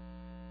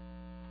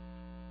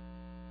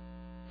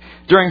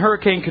 During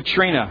Hurricane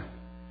Katrina,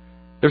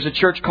 there's a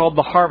church called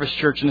the Harvest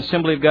Church, an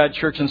Assembly of God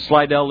church in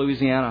Slidell,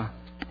 Louisiana.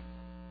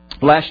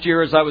 Last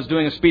year, as I was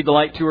doing a Speed the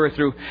Light tour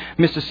through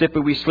Mississippi,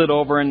 we slid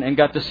over and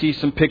got to see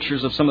some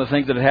pictures of some of the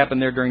things that had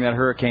happened there during that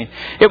hurricane.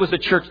 It was a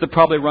church that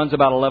probably runs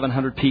about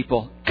 1,100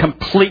 people,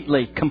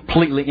 completely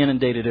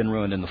inundated and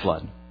ruined in the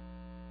flood.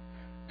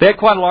 They had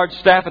quite a large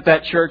staff at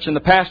that church, and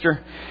the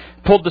pastor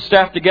pulled the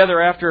staff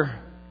together after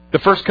the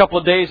first couple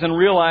of days and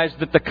realized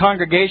that the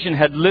congregation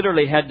had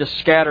literally had to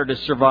scatter to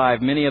survive.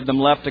 Many of them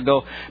left to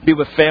go be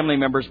with family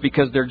members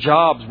because their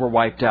jobs were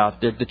wiped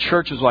out. The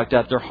church was wiped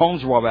out. Their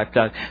homes were wiped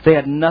out. They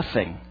had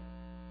nothing.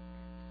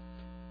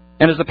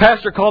 And as the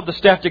pastor called the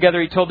staff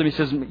together, he told them, he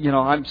says,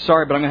 I'm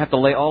sorry, but I'm going to have to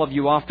lay all of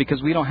you off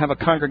because we don't have a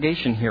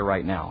congregation here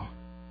right now.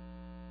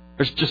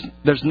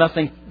 There's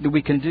nothing that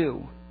we can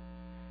do.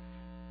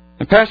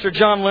 And Pastor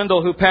John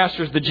Lindell, who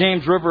pastors the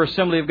James River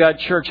Assembly of God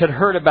Church, had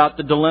heard about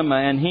the dilemma,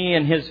 and he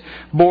and his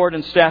board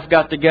and staff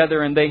got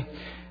together and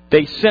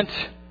they sent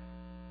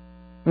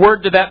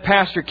word to that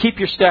pastor, keep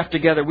your staff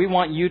together. We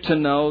want you to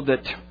know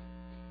that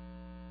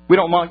we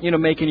don't want you to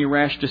make any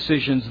rash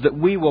decisions, that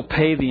we will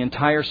pay the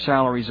entire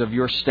salaries of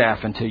your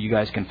staff until you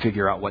guys can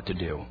figure out what to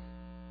do.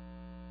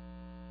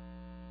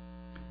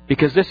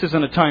 Because this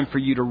isn't a time for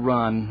you to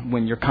run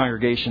when your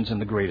congregation's in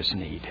the greatest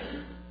need.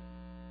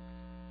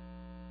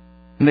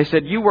 And they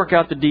said, you work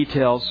out the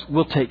details,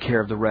 we'll take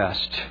care of the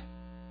rest.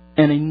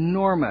 An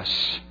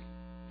enormous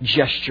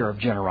gesture of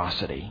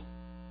generosity.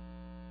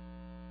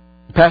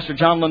 Pastor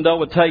John Lindell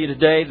would tell you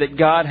today that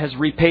God has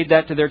repaid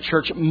that to their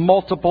church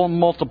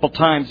multiple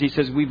times. He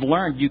says, we've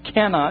learned you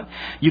cannot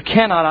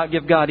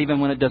outgive God even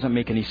when it doesn't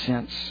make any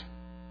sense.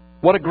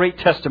 What a great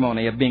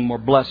testimony of being more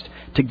blessed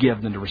to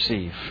give than to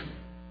receive.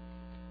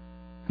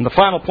 And the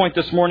final point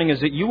this morning is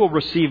that you will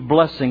receive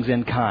blessings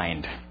in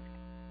kind.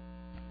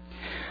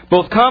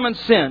 Both common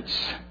sense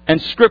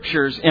and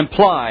Scriptures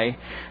imply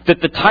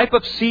that the type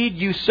of seed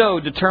you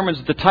sow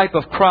determines the type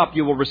of crop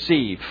you will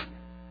receive.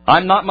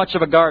 I'm not much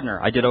of a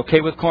gardener. I did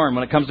okay with corn.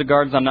 When it comes to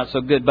gardens, I'm not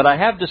so good. But I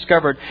have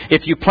discovered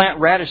if you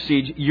plant radish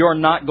seeds, you're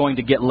not going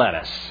to get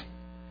lettuce.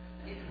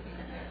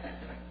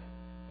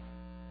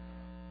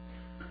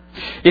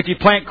 If you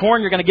plant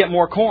corn, you're going to get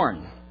more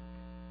corn.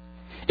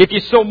 If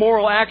you sow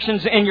moral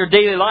actions in your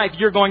daily life,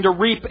 you're going to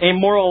reap a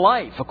moral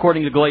life,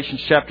 according to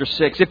Galatians chapter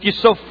 6. If you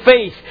sow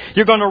faith,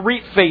 you're going to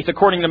reap faith,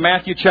 according to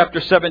Matthew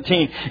chapter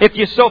 17. If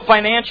you sow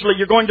financially,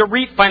 you're going to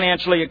reap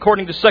financially,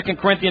 according to 2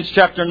 Corinthians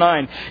chapter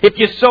 9. If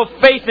you sow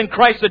faith in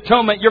Christ's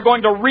atonement, you're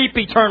going to reap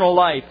eternal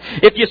life.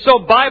 If you sow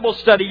Bible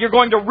study, you're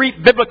going to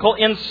reap biblical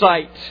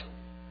insight.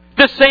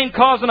 This same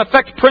cause and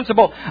effect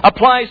principle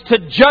applies to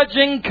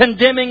judging,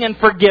 condemning, and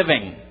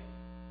forgiving.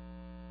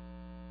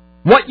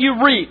 What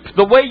you reap,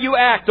 the way you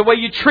act, the way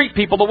you treat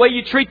people, the way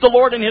you treat the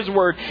Lord and His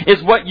Word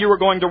is what you are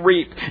going to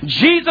reap.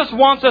 Jesus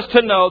wants us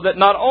to know that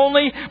not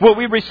only will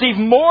we receive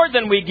more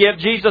than we give,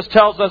 Jesus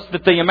tells us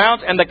that the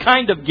amount and the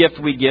kind of gift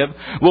we give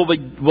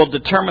will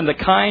determine the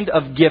kind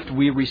of gift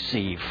we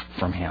receive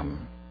from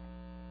Him.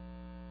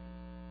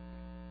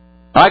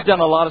 I've done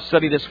a lot of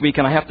study this week,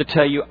 and I have to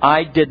tell you,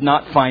 I did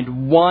not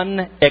find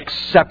one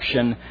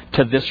exception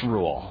to this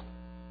rule.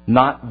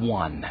 Not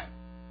one.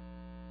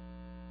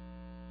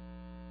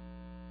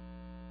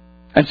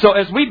 And so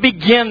as we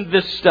begin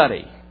this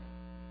study,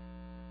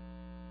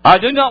 I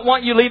do not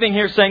want you leaving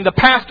here saying, the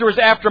pastor is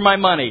after my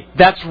money.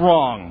 That's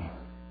wrong.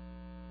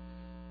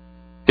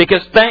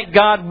 Because thank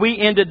God we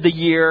ended the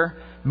year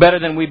better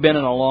than we've been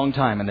in a long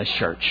time in this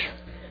church.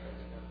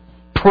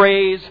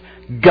 Praise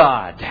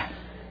God.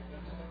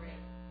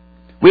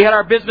 We had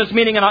our business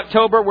meeting in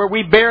October where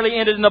we barely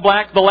ended in the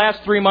black. The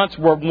last 3 months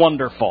were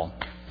wonderful.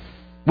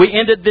 We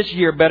ended this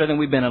year better than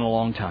we've been in a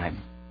long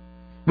time.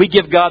 We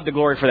give God the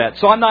glory for that.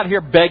 So I'm not here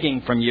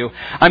begging from you.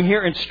 I'm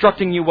here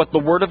instructing you what the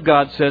Word of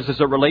God says as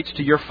it relates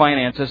to your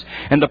finances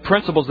and the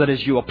principles that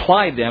as you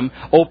apply them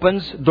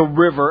opens the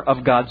river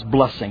of God's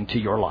blessing to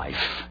your life.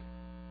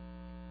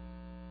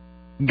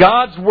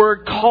 God's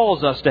Word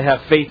calls us to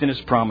have faith in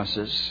His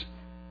promises.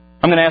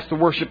 I'm going to ask the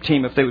worship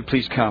team if they would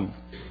please come.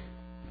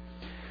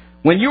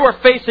 When you are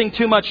facing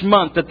too much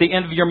month at the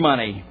end of your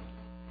money,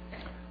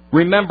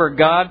 remember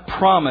God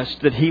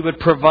promised that He would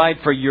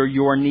provide for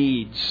your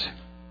needs.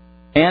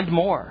 And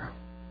more.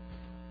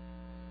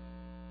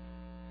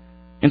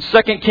 In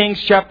 2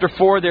 Kings chapter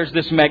 4, there's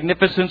this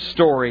magnificent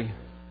story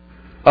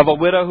of a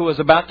widow who was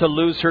about to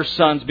lose her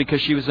sons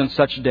because she was in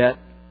such debt.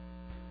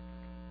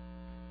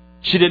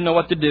 She didn't know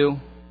what to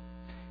do.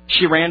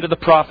 She ran to the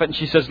prophet and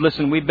she says,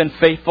 listen, we've been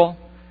faithful.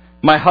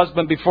 My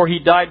husband, before he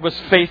died, was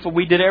faithful.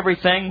 We did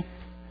everything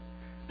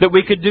that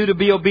we could do to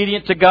be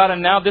obedient to God,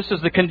 and now this is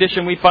the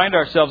condition we find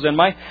ourselves in.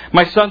 My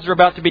sons are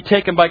about to be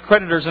taken by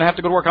creditors and have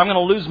to go to work. I'm going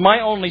to lose my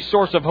only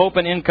source of hope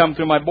and income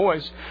through my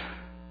boys.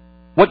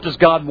 What does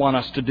God want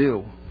us to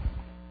do?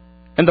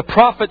 And the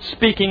prophet,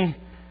 speaking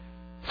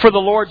for the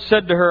Lord,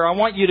 said to her, I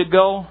want you to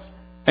go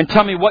and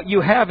tell me what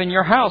you have in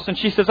your house. And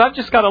she says, I've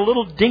just got a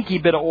little dinky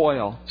bit of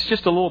oil. It's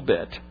just a little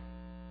bit.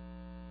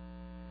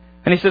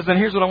 And he says, then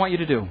here's what I want you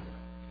to do.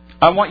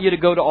 I want you to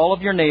go to all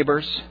of your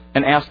neighbors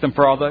and ask them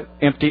for all the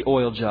empty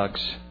oil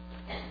jugs.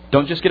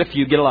 Don't just get a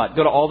few, get a lot.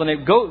 Go to all the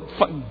neighbors.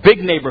 Go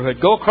big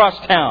neighborhood. Go across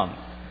town.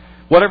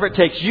 Whatever it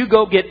takes. You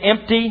go get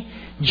empty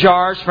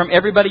jars from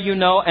everybody you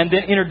know and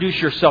then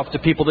introduce yourself to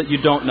people that you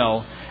don't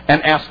know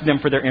and ask them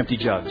for their empty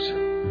jugs.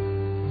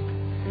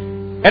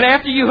 And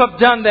after you have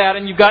done that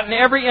and you've gotten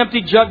every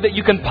empty jug that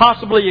you can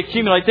possibly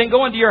accumulate, then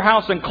go into your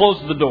house and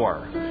close the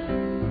door.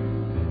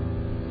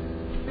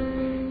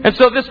 And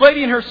so this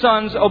lady and her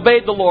sons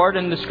obeyed the Lord,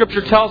 and the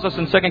Scripture tells us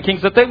in 2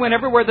 Kings that they went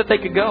everywhere that they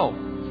could go.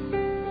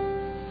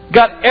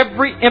 Got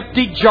every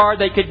empty jar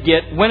they could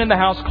get, went in the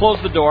house,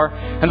 closed the door,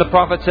 and the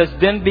prophet says,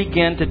 then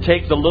begin to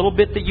take the little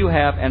bit that you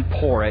have and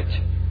pour it.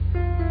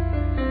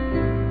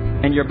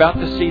 And you're about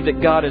to see that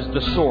God is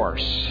the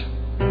source,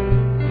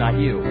 not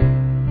you.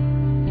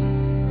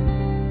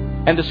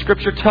 And the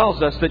Scripture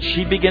tells us that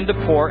she began to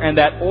pour, and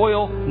that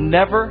oil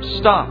never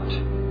stopped.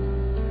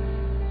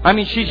 I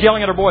mean, she's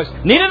yelling at her boys,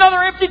 need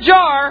another empty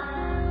jar!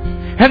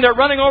 And they're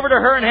running over to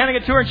her and handing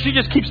it to her, and she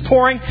just keeps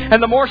pouring.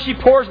 And the more she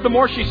pours, the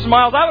more she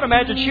smiles. I would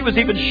imagine she was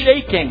even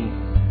shaking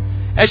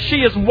as she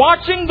is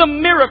watching the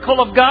miracle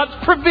of God's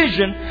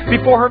provision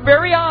before her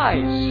very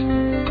eyes.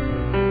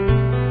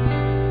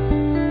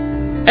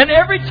 And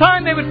every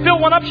time they would fill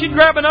one up, she'd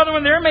grab another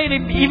one. There may have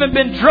even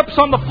been drips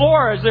on the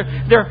floor as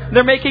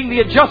they're making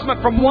the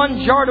adjustment from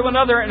one jar to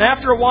another. And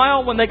after a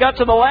while, when they got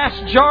to the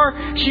last jar,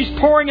 she's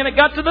pouring, and it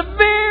got to the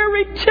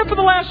very tip of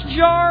the last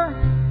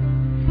jar.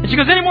 And she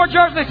goes, any more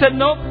jars? They said,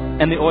 nope.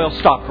 And the oil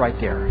stopped right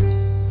there.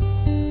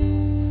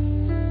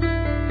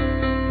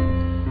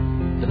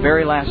 The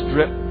very last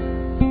drip.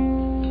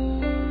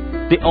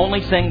 The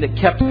only thing that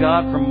kept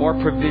God from more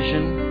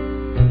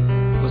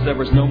provision was there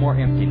was no more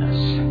emptiness.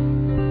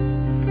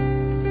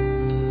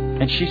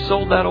 And she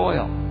sold that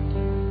oil.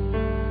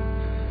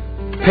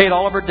 Paid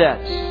all of her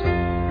debts.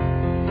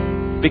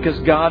 Because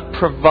God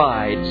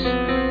provides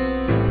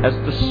as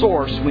the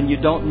source when you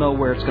don't know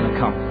where it's going to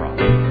come from.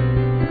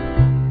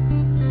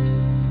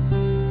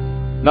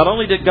 Not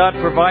only did God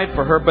provide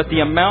for her, but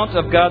the amount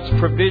of God's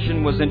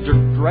provision was in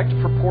direct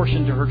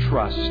proportion to her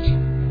trust.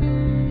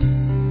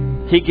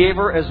 He gave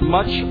her as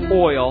much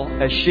oil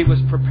as she was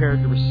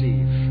prepared to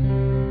receive.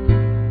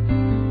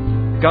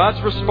 God's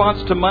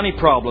response to money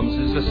problems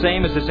is the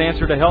same as His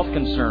answer to health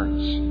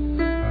concerns,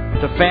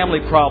 to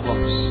family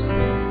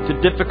problems, to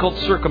difficult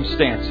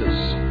circumstances.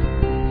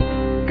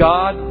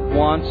 God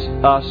wants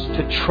us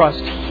to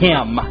trust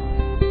Him,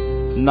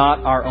 not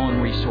our own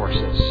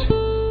resources.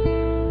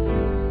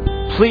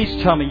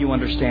 Please tell me you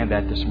understand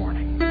that this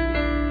morning.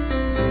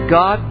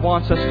 God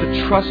wants us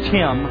to trust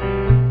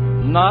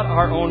Him, not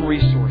our own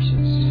resources.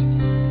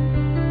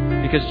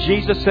 Because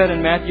Jesus said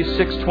in Matthew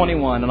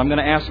 6:21, and I'm going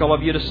to ask all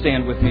of you to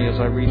stand with me as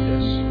I read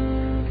this.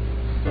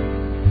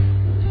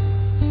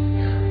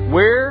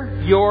 Where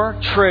your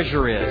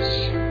treasure is,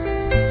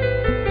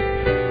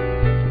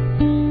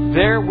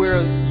 there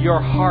will your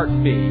heart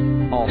be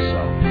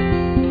also.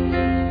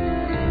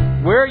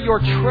 Where your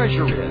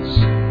treasure is,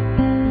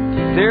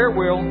 there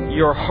will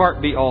your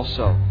heart be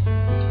also.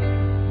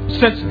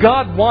 Since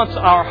God wants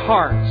our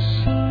hearts,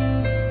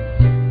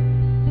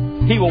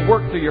 He will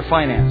work through your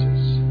finances.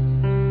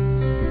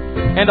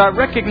 And I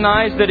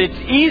recognize that it's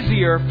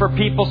easier for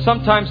people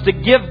sometimes to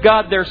give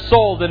God their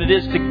soul than it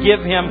is to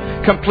give Him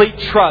complete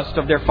trust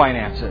of their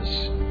finances.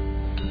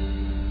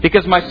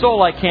 Because my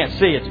soul I can't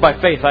see. It's by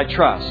faith I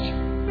trust.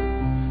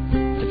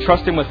 To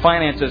trust Him with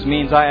finances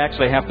means I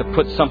actually have to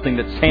put something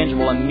that's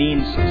tangible and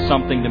means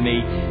something to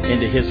me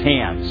into His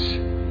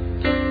hands.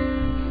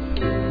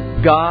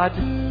 God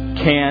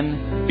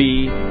can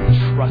be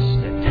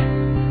trusted.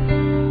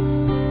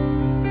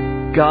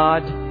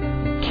 God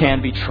can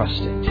be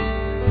trusted.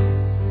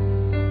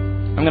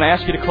 I'm going to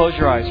ask you to close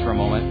your eyes for a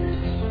moment.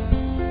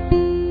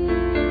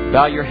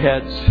 Bow your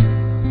heads.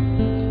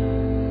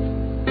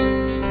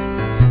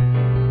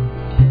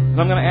 And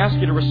I'm going to ask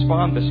you to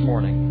respond this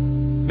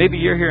morning. Maybe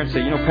you're here and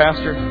say,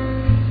 Pastor,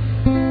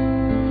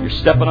 you're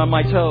stepping on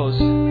my toes.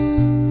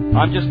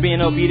 I'm just being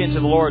obedient to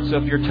the Lord, so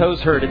if your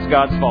toes hurt, it's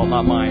God's fault,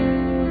 not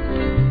mine.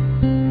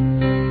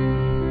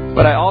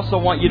 But I also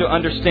want you to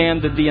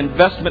understand that the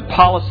investment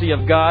policy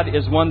of God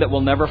is one that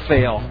will never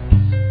fail.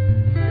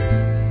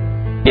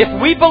 If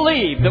we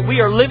believe that we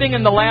are living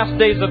in the last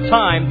days of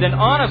time, then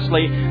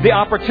honestly, the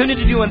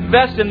opportunity to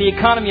invest in the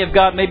economy of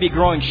God may be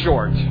growing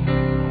short.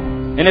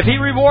 And if He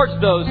rewards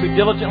those who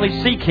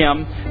diligently seek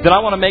Him, then I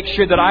want to make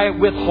sure that I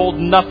withhold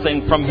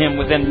nothing from Him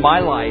within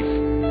my life.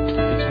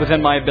 It's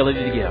within my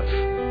ability to give.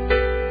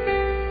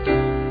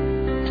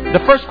 The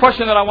first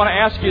question that I want to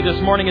ask you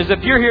this morning is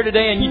if you're here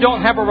today and you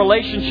don't have a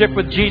relationship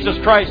with Jesus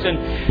Christ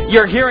and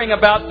you're hearing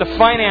about the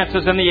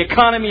finances and the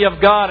economy of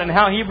God and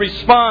how He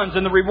responds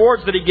and the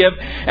rewards that He gives,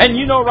 and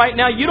you know right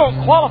now you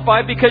don't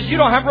qualify because you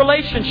don't have a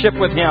relationship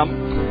with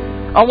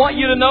Him, I want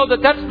you to know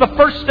that that's the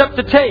first step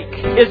to take,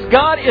 is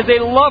God is a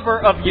lover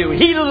of you.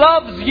 He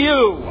loves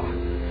you.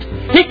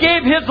 He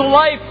gave His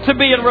life to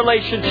be in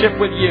relationship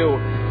with you,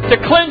 to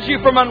cleanse you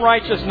from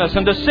unrighteousness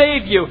and to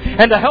save you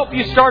and to help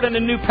you start in a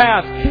new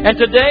path. And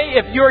today,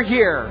 if you're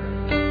here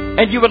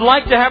and you would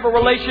like to have a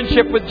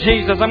relationship with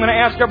Jesus, I'm going to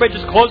ask everybody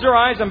just close their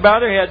eyes and bow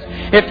their heads.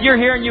 If you're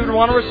here and you would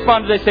want to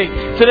respond today, say,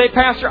 today,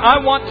 Pastor, I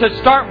want to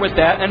start with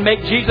that and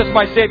make Jesus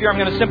my Savior. I'm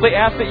going to simply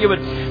ask that you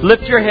would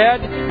lift your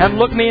head and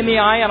look me in the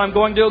eye, and I'm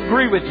going to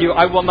agree with you.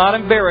 I will not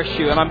embarrass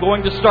you. And I'm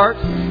going to start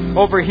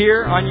over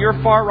here on your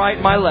far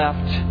right, my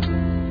left.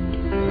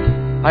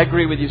 I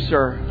agree with you,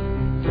 sir.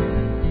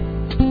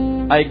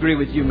 I agree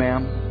with you,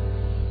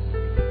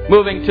 ma'am.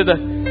 Moving to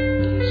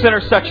the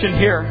center section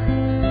here.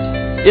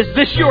 Is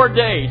this your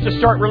day to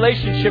start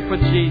relationship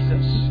with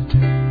Jesus?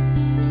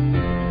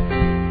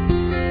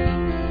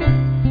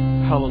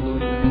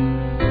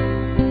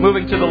 Hallelujah.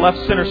 Moving to the left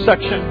center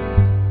section.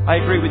 I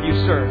agree with you,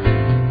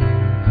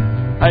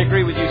 sir. I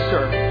agree with you,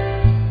 sir.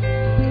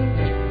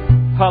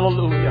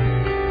 Hallelujah.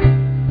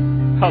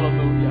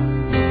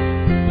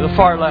 Hallelujah. To the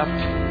far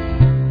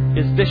left.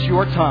 Is this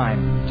your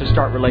time to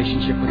start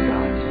relationship with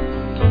God?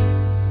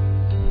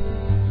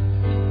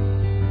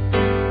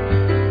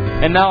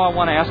 And now I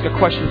want to ask a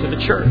question to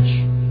the church.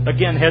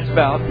 Again, heads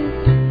bowed.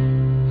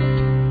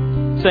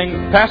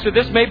 Saying, Pastor,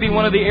 this may be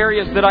one of the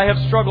areas that I have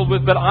struggled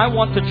with, but I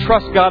want to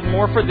trust God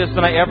more for this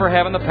than I ever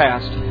have in the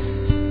past.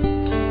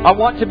 I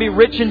want to be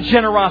rich in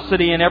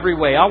generosity in every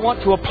way. I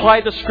want to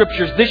apply the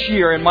Scriptures this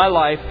year in my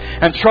life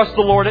and trust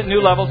the Lord at new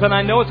levels. And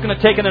I know it's going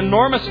to take an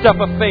enormous step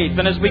of faith.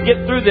 And as we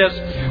get through this,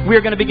 we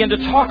are going to begin to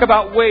talk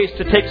about ways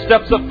to take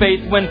steps of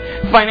faith when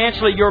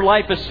financially your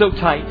life is so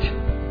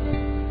tight.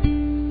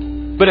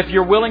 But if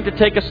you're willing to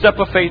take a step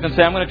of faith and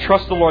say, I'm going to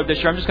trust the Lord this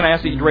year, I'm just going to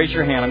ask that you raise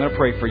your hand. I'm going to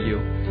pray for you.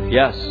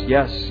 Yes,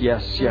 yes,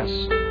 yes, yes.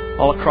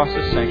 All across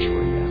this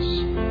sanctuary,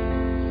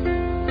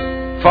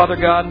 yes. Father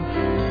God,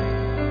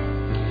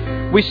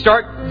 we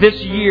start this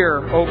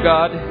year, oh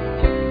God,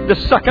 the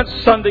second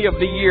Sunday of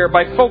the year,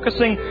 by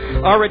focusing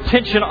our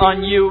attention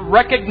on you,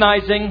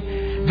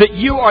 recognizing that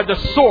you are the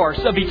source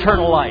of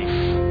eternal life.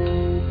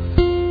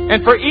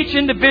 And for each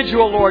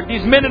individual, Lord,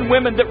 these men and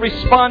women that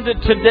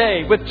responded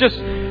today with just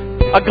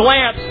a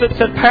glance that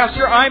said,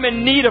 Pastor, I'm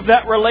in need of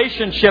that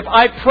relationship,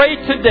 I pray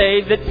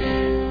today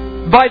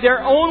that by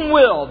their own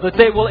will that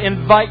they will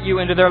invite you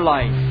into their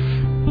life.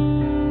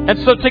 And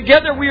so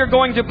together we are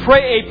going to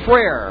pray a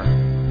prayer.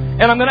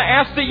 And I'm going to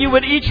ask that you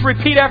would each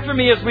repeat after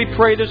me as we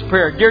pray this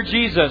prayer. Dear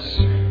Jesus,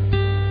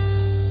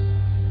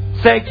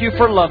 thank you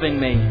for loving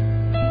me.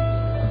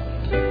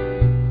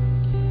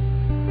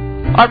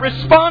 I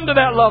respond to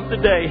that love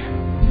today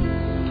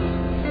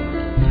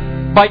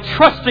by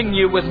trusting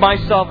you with my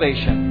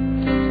salvation.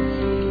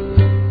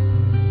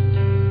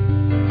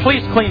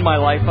 Please clean my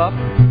life up.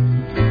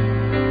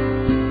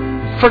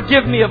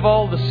 Forgive me of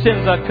all the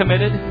sins I've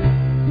committed.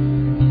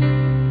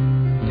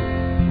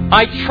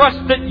 I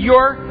trust that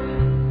your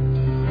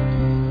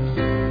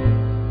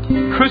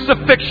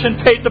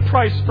crucifixion paid the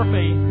price for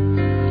me.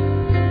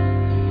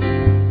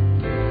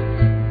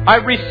 I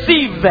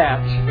receive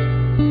that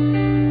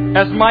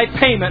as my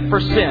payment for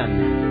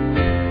sin.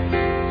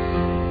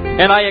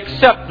 And I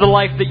accept the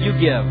life that you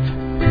give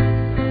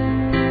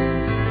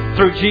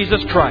through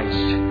Jesus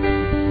Christ.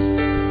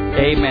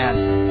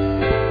 Amen.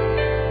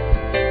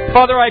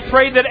 Father, I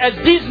pray that as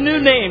these new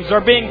names are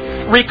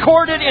being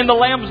recorded in the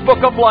Lamb's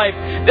Book of Life,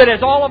 that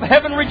as all of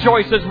heaven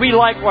rejoices, we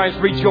likewise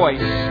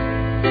rejoice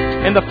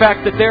in the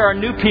fact that there are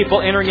new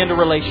people entering into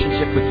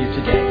relationship with you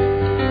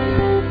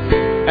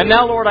today. And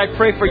now, Lord, I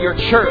pray for your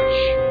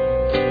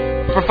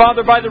church. For,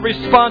 Father, by the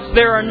response,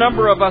 there are a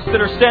number of us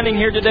that are standing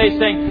here today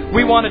saying,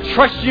 we want to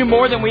trust you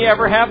more than we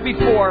ever have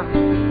before.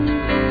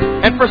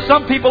 And for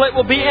some people, it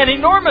will be an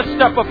enormous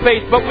step of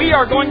faith, but we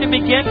are going to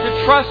begin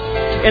to trust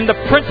in the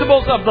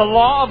principles of the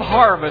law of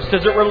harvest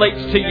as it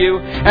relates to you,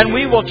 and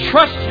we will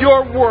trust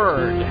your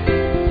word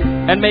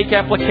and make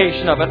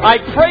application of it. I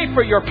pray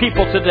for your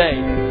people today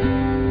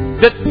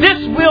that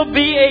this will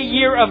be a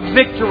year of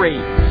victory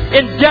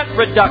in debt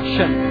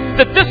reduction.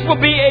 That this will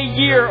be a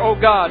year, oh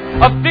God,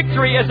 of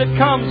victory as it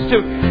comes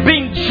to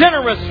being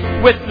generous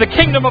with the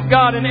kingdom of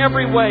God in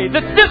every way.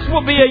 That this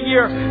will be a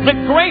year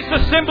that Grace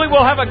Assembly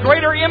will have a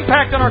greater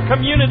impact on our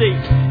community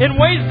in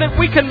ways that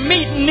we can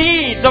meet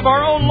needs of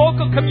our own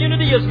local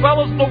community as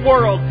well as the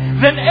world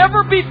than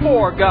ever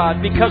before,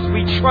 God, because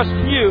we trust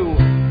you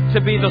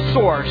to be the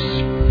source.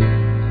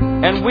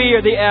 And we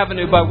are the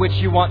avenue by which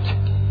you want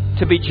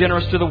to be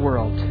generous to the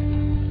world.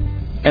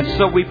 And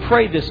so we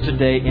pray this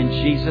today in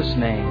Jesus'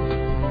 name.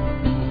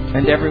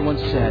 And everyone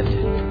said,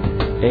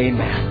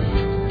 Amen.